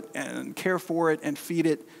water it and care for it and feed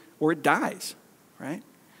it, or it dies, right?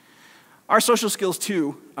 Our social skills,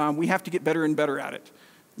 too, we have to get better and better at it.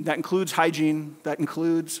 That includes hygiene. That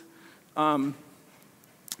includes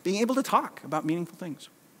being able to talk about meaningful things.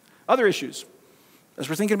 Other issues. As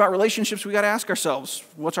we're thinking about relationships, we got to ask ourselves,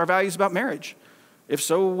 what's our values about marriage? If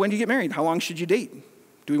so, when do you get married? How long should you date?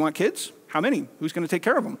 Do we want kids? How many? Who's going to take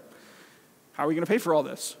care of them? How are we going to pay for all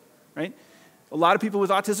this, right? A lot of people with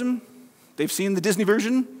autism, they've seen the Disney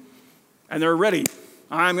version, and they're ready.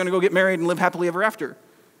 I'm going to go get married and live happily ever after.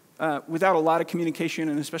 Without a lot of communication,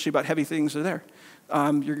 and especially about heavy things are there,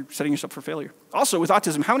 you're setting yourself for failure. Also, with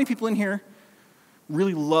autism, how many people in here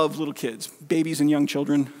really love little kids, babies and young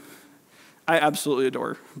children? I absolutely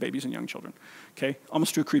adore babies and young children, okay?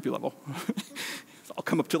 Almost to a creepy level. I'll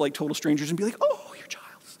come up to total strangers and be like, oh, your child.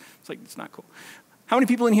 It's like, it's not cool. How many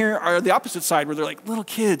people in here are the opposite side where they're like, little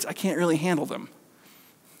kids, I can't really handle them?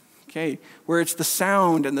 Okay, where it's the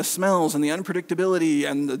sound and the smells and the unpredictability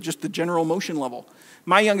and just the general motion level.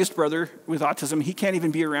 My youngest brother with autism, he can't even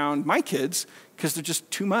be around my kids because they're just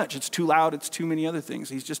too much. It's too loud. It's too many other things.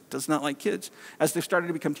 He just does not like kids. As they've started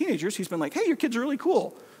to become teenagers, he's been like, hey, your kid's are really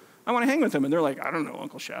cool. I want to hang with him. And they're like, I don't know,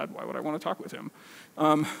 Uncle Shad. Why would I want to talk with him?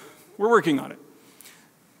 We're working on it.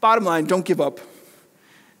 Bottom line, don't give up.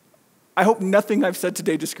 I hope nothing I've said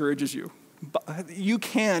today discourages you. You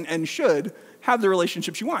can and should have the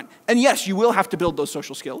relationships you want. And yes, you will have to build those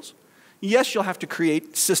social skills. Yes, you'll have to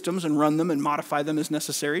create systems and run them and modify them as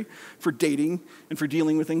necessary for dating and for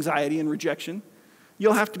dealing with anxiety and rejection.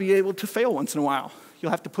 You'll have to be able to fail once in a while.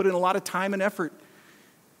 You'll have to put in a lot of time and effort.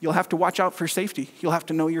 You'll have to watch out for safety. You'll have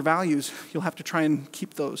to know your values. You'll have to try and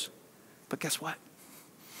keep those. But guess what?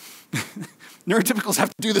 Neurotypicals have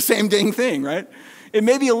to do the same dang thing, right? It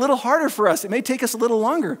may be a little harder for us. It may take us a little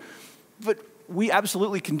longer. But we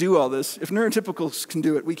absolutely can do all this. If neurotypicals can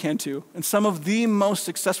do it, we can too. And some of the most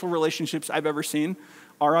successful relationships I've ever seen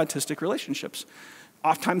are autistic relationships.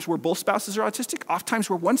 Oftentimes where both spouses are autistic, oftentimes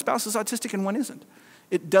where one spouse is autistic and one isn't.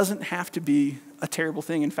 It doesn't have to be a terrible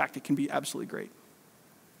thing. In fact, it can be absolutely great.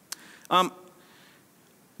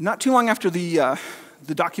 Not too long after the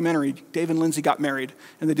the documentary, Dave and Lindsay Got Married,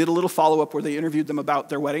 and they did a little follow-up where they interviewed them about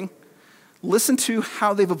their wedding. Listen to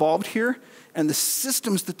how they've evolved here and the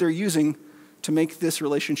systems that they're using to make this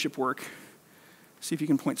relationship work. See if you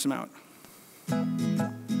can point some out.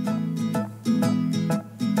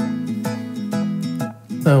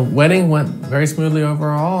 The wedding went very smoothly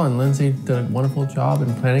overall, and Lindsay did a wonderful job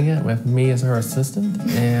in planning it with me as her assistant,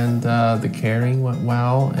 and the catering went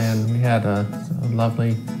well, and we had a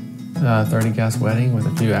lovely 30-guest wedding with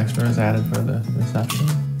a few extras added for the reception.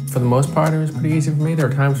 For the most part, it was pretty easy for me. There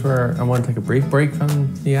were times where I wanted to take a brief break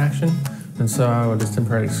from the action, and so I would just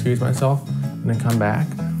temporarily excuse myself and then come back.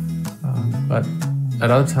 But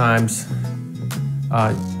at other times,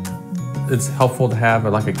 it's helpful to have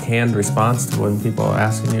like a canned response to when people are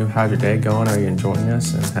asking you, how's your day going, are you enjoying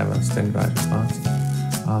this, and have a standardized response.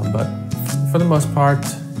 But for the most part,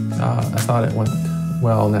 I thought it went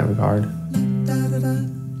well in that regard.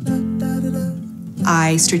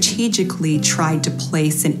 I strategically tried to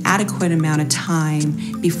place an adequate amount of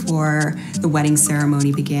time before the wedding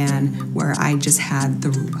ceremony began, where I just had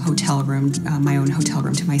the hotel room, my own hotel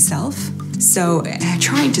room to myself. So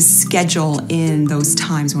trying to schedule in those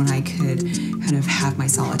times when I could kind of have my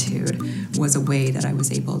solitude was a way that I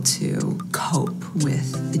was able to cope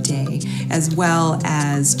with the day, as well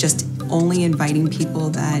as just only inviting people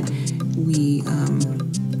that we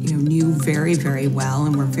knew very, very well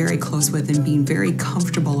and were very close with and being very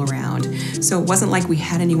comfortable around. So it wasn't like we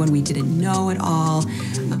had anyone we didn't know at all.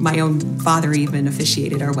 My own father even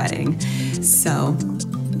officiated our wedding. So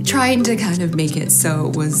trying to kind of make it so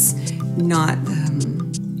it was not,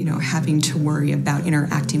 having to worry about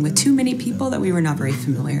interacting with too many people that we were not very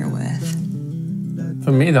familiar with.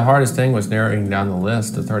 For me, the hardest thing was narrowing down the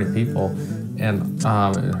list to 30 people, and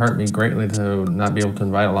it hurt me greatly to not be able to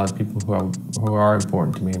invite a lot of people who are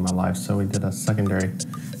important to me in my life. So we did a secondary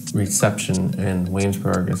reception in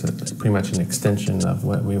Williamsburg as pretty much an extension of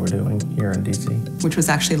what we were doing here in DC. Which was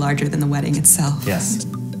actually larger than the wedding itself. Yes,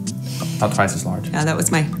 about twice as large. Yeah, that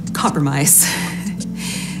was my compromise.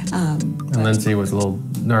 And Lindsay was a little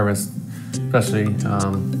nervous, especially at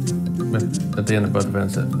the end of both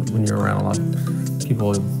events, that when you're around a lot of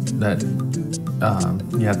people that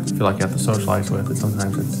you have to feel like you have to socialize with, and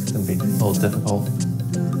sometimes it's going to be a little difficult.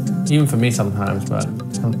 Even for me sometimes, but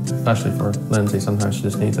especially for Lindsay, sometimes she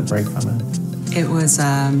just needs a break from it. It was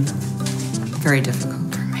very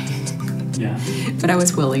difficult for me. Yeah. But I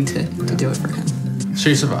was willing to do it for him.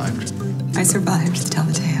 She survived. I survived to tell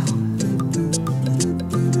the tale.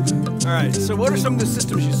 All right, so what are some of the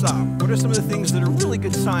systems you saw? What are some of the things that are really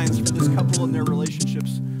good signs for this couple and their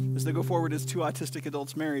relationships as they go forward as two autistic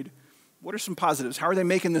adults married? What are some positives? How are they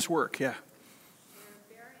making this work? Yeah.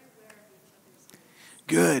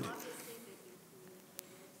 Good.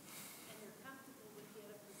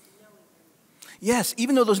 Yes,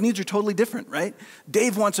 even though those needs are totally different, right?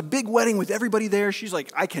 Dave wants a big wedding with everybody there. She's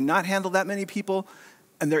like, I cannot handle that many people.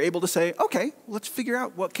 And they're able to say, okay, let's figure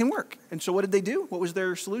out what can work. And so what did they do? What was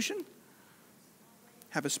their solution?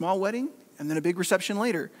 Have a small wedding and then a big reception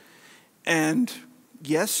later. And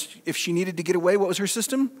yes, if she needed to get away, what was her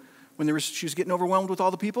system? When she was getting overwhelmed with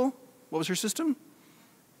all the people, what was her system?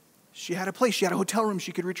 She had a place, she had a hotel room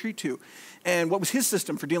she could retreat to. And what was his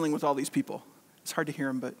system for dealing with all these people? It's hard to hear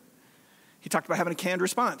him, but he talked about having a canned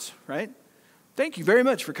response, right? Thank you very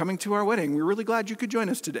much for coming to our wedding. We're really glad you could join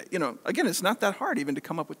us today. Again, it's not that hard even to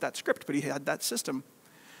come up with that script, but he had that system.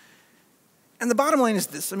 And the bottom line is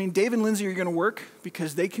this. Dave and Lindsay are going to work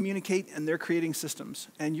because they communicate and they're creating systems.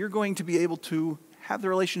 And you're going to be able to have the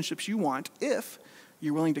relationships you want if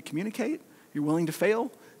you're willing to communicate, you're willing to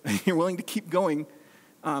fail, and you're willing to keep going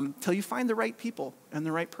till you find the right people and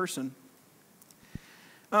the right person.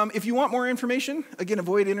 If you want more information, again,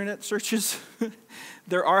 avoid internet searches.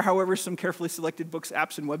 There are, however, some carefully selected books,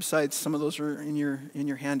 apps, and websites. Some of those are in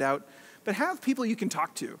your handout. But have people you can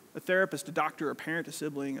talk to, a therapist, a doctor, a parent, a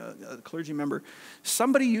sibling, a clergy member,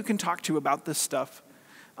 somebody you can talk to about this stuff,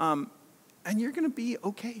 and you're going to be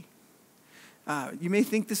okay. You may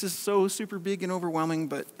think this is so super big and overwhelming,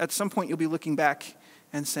 but at some point you'll be looking back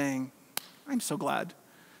and saying, I'm so glad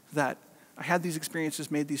that I had these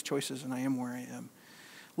experiences, made these choices, and I am where I am.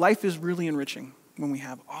 Life is really enriching when we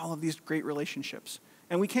have all of these great relationships.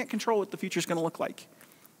 And we can't control what the future is going to look like.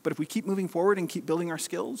 But if we keep moving forward and keep building our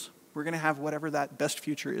skills, we're going to have whatever that best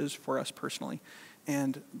future is for us personally.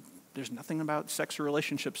 And there's nothing about sex or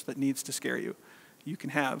relationships that needs to scare you. You can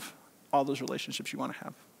have all those relationships you want to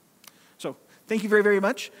have. So thank you very, very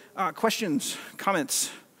much. Questions, comments?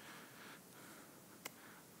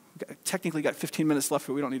 Technically got 15 minutes left,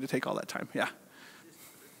 but we don't need to take all that time. Yeah.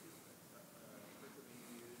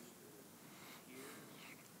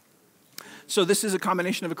 So this is a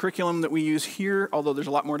combination of a curriculum that we use here, although there's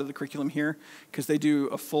a lot more to the curriculum here, because they do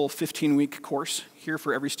a full 15-week course here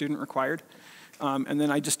for every student required. And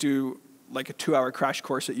then I just do like a 2-hour crash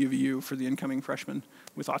course at UVU for the incoming freshmen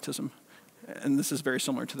with autism. And this is very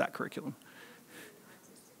similar to that curriculum.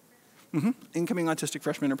 Incoming autistic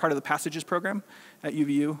freshmen are part of the Passages program at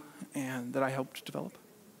UVU, and that I helped develop.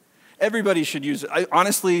 Everybody should use it.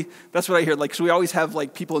 Honestly, that's what I hear. Like, so we always have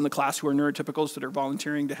like people in the class who are neurotypicals that are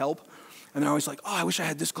volunteering to help. And they're always like, oh, I wish I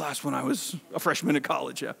had this class when I was a freshman at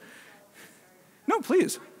college. Yeah. No,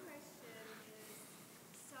 please.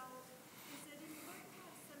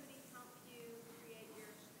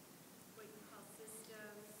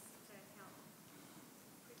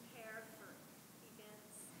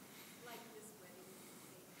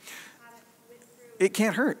 It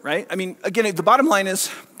can't hurt, right? I mean, again, the bottom line is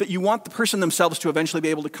that you want the person themselves to eventually be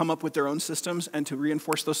able to come up with their own systems and to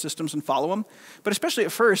reinforce those systems and follow them. But especially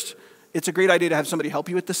at first, it's a great idea to have somebody help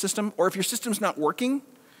you with the system. Or if your system's not working,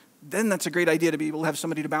 then that's a great idea to be able to have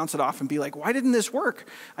somebody to bounce it off and be like, why didn't this work?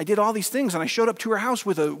 I did all these things, and I showed up to her house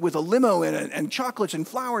with a limo and chocolates and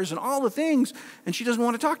flowers and all the things, and she doesn't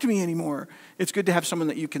want to talk to me anymore. It's good to have someone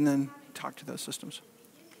that you can then talk to those systems.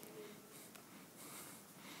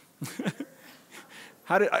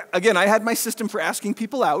 Again, I had my system for asking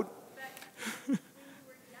people out.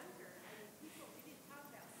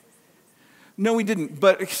 No, we didn't.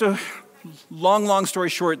 But so, long story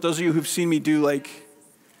short, those of you who've seen me do like,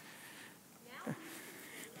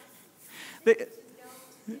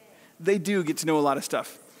 they do get to know a lot of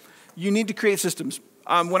stuff. You need to create systems.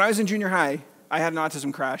 When I was in junior high, I had an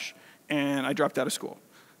autism crash, and I dropped out of school.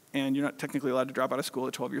 And you're not technically allowed to drop out of school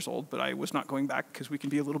at 12 years old, but I was not going back because we can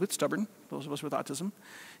be a little bit stubborn, those of us with autism.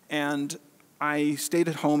 And I stayed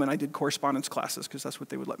at home and I did correspondence classes because that's what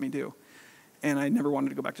they would let me do. And I never wanted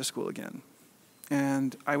to go back to school again.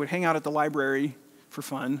 And I would hang out at the library for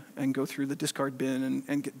fun and go through the discard bin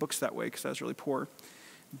and get books that way because I was really poor.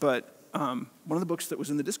 But one of the books that was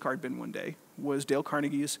in the discard bin one day was Dale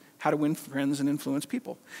Carnegie's How to Win Friends and Influence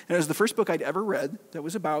People. And it was the first book I'd ever read that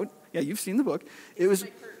was about, yeah, you've seen the book. It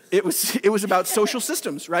was about social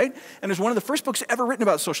systems, right? And it was one of the first books ever written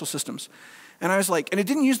about social systems. And I was like, and it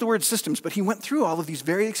didn't use the word systems, but he went through all of these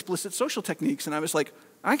very explicit social techniques. And I was like,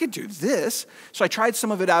 I could do this. So I tried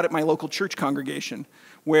some of it out at my local church congregation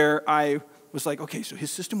where I was like, okay, so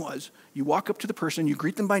his system was, you walk up to the person, you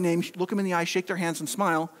greet them by name, look them in the eye, shake their hands and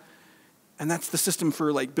smile. And that's the system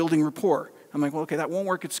for like building rapport. I'm like, well, okay, that won't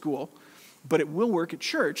work at school, but it will work at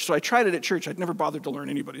church. So I tried it at church. I'd never bothered to learn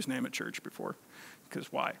anybody's name at church before.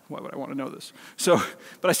 Because why? Why would I want to know this? So,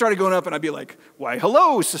 but I started going up and I'd be like, why,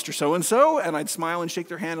 hello, sister so-and-so. And I'd smile and shake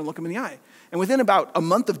their hand and look them in the eye. And within about a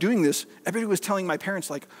month of doing this, everybody was telling my parents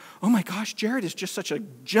like, oh my gosh, Jared is just such a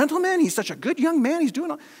gentleman. He's such a good young man. He's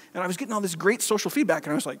doing all, and I was getting all this great social feedback.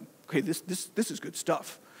 And I was like, okay, this is good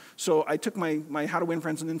stuff. So I took my How to Win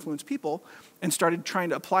Friends and Influence People and started trying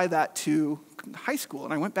to apply that to high school.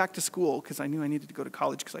 And I went back to school because I knew I needed to go to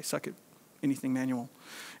college because I suck at anything manual.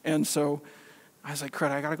 And so I was like,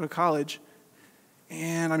 crud, I got to go to college,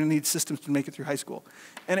 and I'm going to need systems to make it through high school.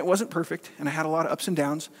 And it wasn't perfect, and I had a lot of ups and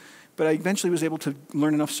downs, but I eventually was able to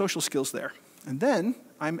learn enough social skills there. And then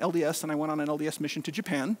I'm LDS, and I went on an LDS mission to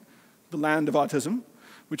Japan, the land of autism,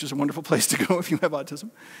 which is a wonderful place to go if you have autism.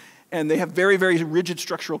 And they have very, very rigid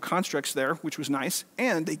structural constructs there, which was nice.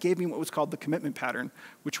 And they gave me what was called the commitment pattern,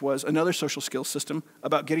 which was another social skills system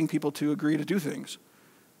about getting people to agree to do things.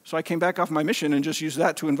 So I came back off my mission and just used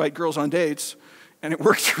that to invite girls on dates, and it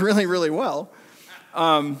worked really, really well.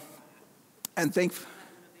 And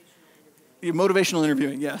motivational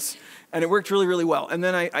interviewing, yes. And it worked really, really well. And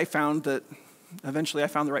then I found that eventually I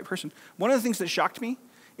found the right person. One of the things that shocked me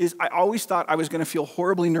is I always thought I was going to feel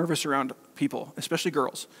horribly nervous around people, especially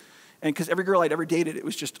girls. And because every girl I'd ever dated, it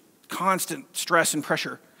was just constant stress and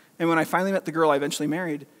pressure. And when I finally met the girl I eventually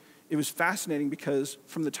married, it was fascinating because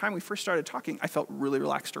from the time we first started talking, I felt really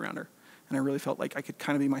relaxed around her. And I really felt like I could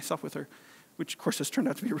kind of be myself with her, which of course has turned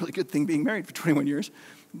out to be a really good thing being married for 21 years.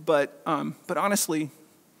 But honestly,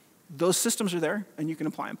 those systems are there and you can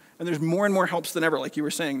apply them. And there's more and more helps than ever, like you were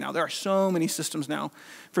saying now. There are so many systems now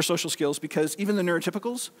for social skills because even the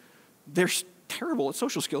neurotypicals, they're terrible at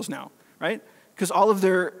social skills now, right? Because all of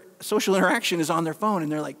their social interaction is on their phone,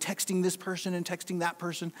 and they're like texting this person and texting that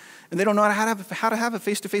person, and they don't know how to have a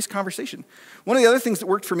face-to-face conversation. One of the other things that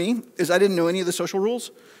worked for me is I didn't know any of the social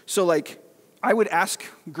rules. So like, I would ask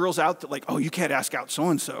girls out that like, oh, you can't ask out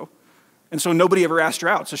so-and-so. And so nobody ever asked her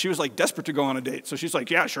out. So she was like desperate to go on a date. So she's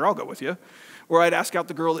like, yeah, sure, I'll go with you. Or I'd ask out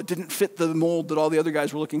the girl that didn't fit the mold that all the other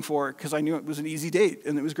guys were looking for because I knew it was an easy date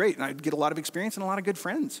and it was great. And I'd get a lot of experience and a lot of good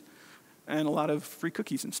friends. and a lot of free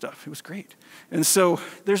cookies and stuff. It was great. And so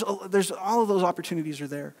there's all of those opportunities are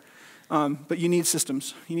there. But you need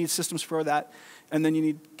systems. You need systems for that. And then you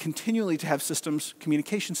need continually to have systems,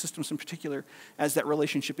 communication systems in particular, as that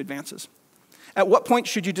relationship advances. At what point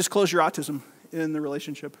should you disclose your autism in the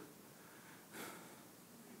relationship?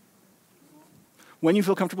 When you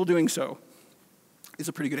feel comfortable doing so is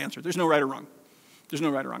a pretty good answer. There's no right or wrong. There's no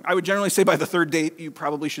right or wrong. I would generally say by the third date, you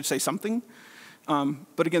probably should say something.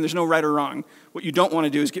 But again, there's no right or wrong. What you don't want to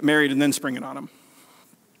do is get married and then spring it on them.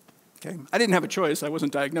 Okay? I didn't have a choice. I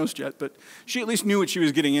wasn't diagnosed yet, but she at least knew what she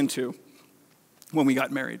was getting into when we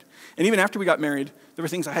got married. And even after we got married, there were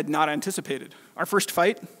things I had not anticipated. Our first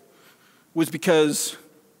fight was because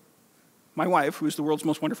my wife, who is the world's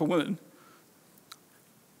most wonderful woman,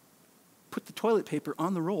 put the toilet paper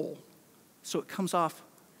on the roll so it comes off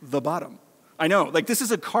the bottom. I know, like this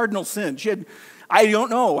is a cardinal sin. I don't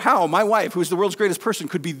know how my wife, who is the world's greatest person,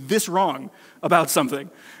 could be this wrong about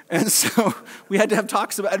something. And so we had to have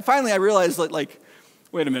talks about it. And finally I realized that, like,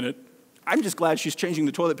 wait a minute, I'm just glad she's changing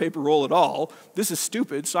the toilet paper roll at all. This is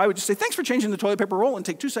stupid. So I would just say, thanks for changing the toilet paper roll, and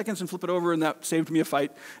take 2 seconds and flip it over, and that saved me a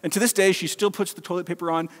fight. And to this day, she still puts the toilet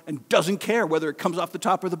paper on and doesn't care whether it comes off the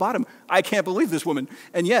top or the bottom. I can't believe this woman.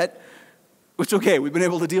 And yet, it's okay. We've been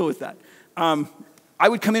able to deal with that. I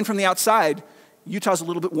would come in from the outside. Utah's a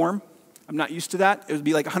little bit warm. I'm not used to that. It would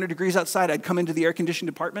be like 100 degrees outside. I'd come into the air-conditioned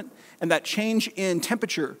apartment, and that change in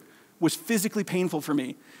temperature was physically painful for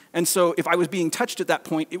me. And so if I was being touched at that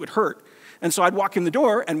point, it would hurt. And so I'd walk in the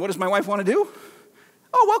door, and what does my wife want to do?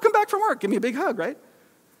 Oh, welcome back from work. Give me a big hug, right?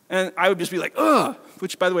 And I would just be like, ugh,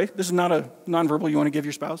 which, by the way, this is not a nonverbal you want to give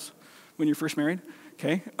your spouse when you're first married,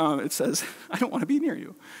 okay? It says, I don't want to be near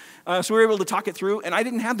you. So we were able to talk it through, and I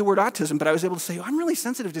didn't have the word autism, but I was able to say, I'm really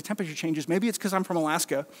sensitive to temperature changes. Maybe it's because I'm from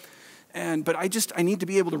Alaska, but I need to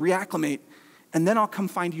be able to reacclimate, and then I'll come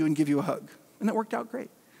find you and give you a hug. And that worked out great.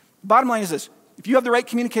 Bottom line is this. If you have the right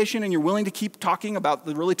communication and you're willing to keep talking about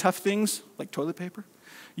the really tough things, like toilet paper,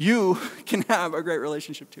 you can have a great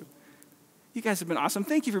relationship too. You guys have been awesome.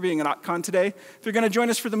 Thank you for being at OtCon today. If you're going to join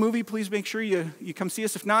us for the movie, please make sure you come see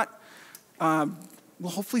us. If not,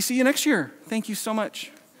 we'll hopefully see you next year. Thank you so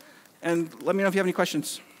much. And let me know if you have any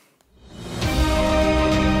questions.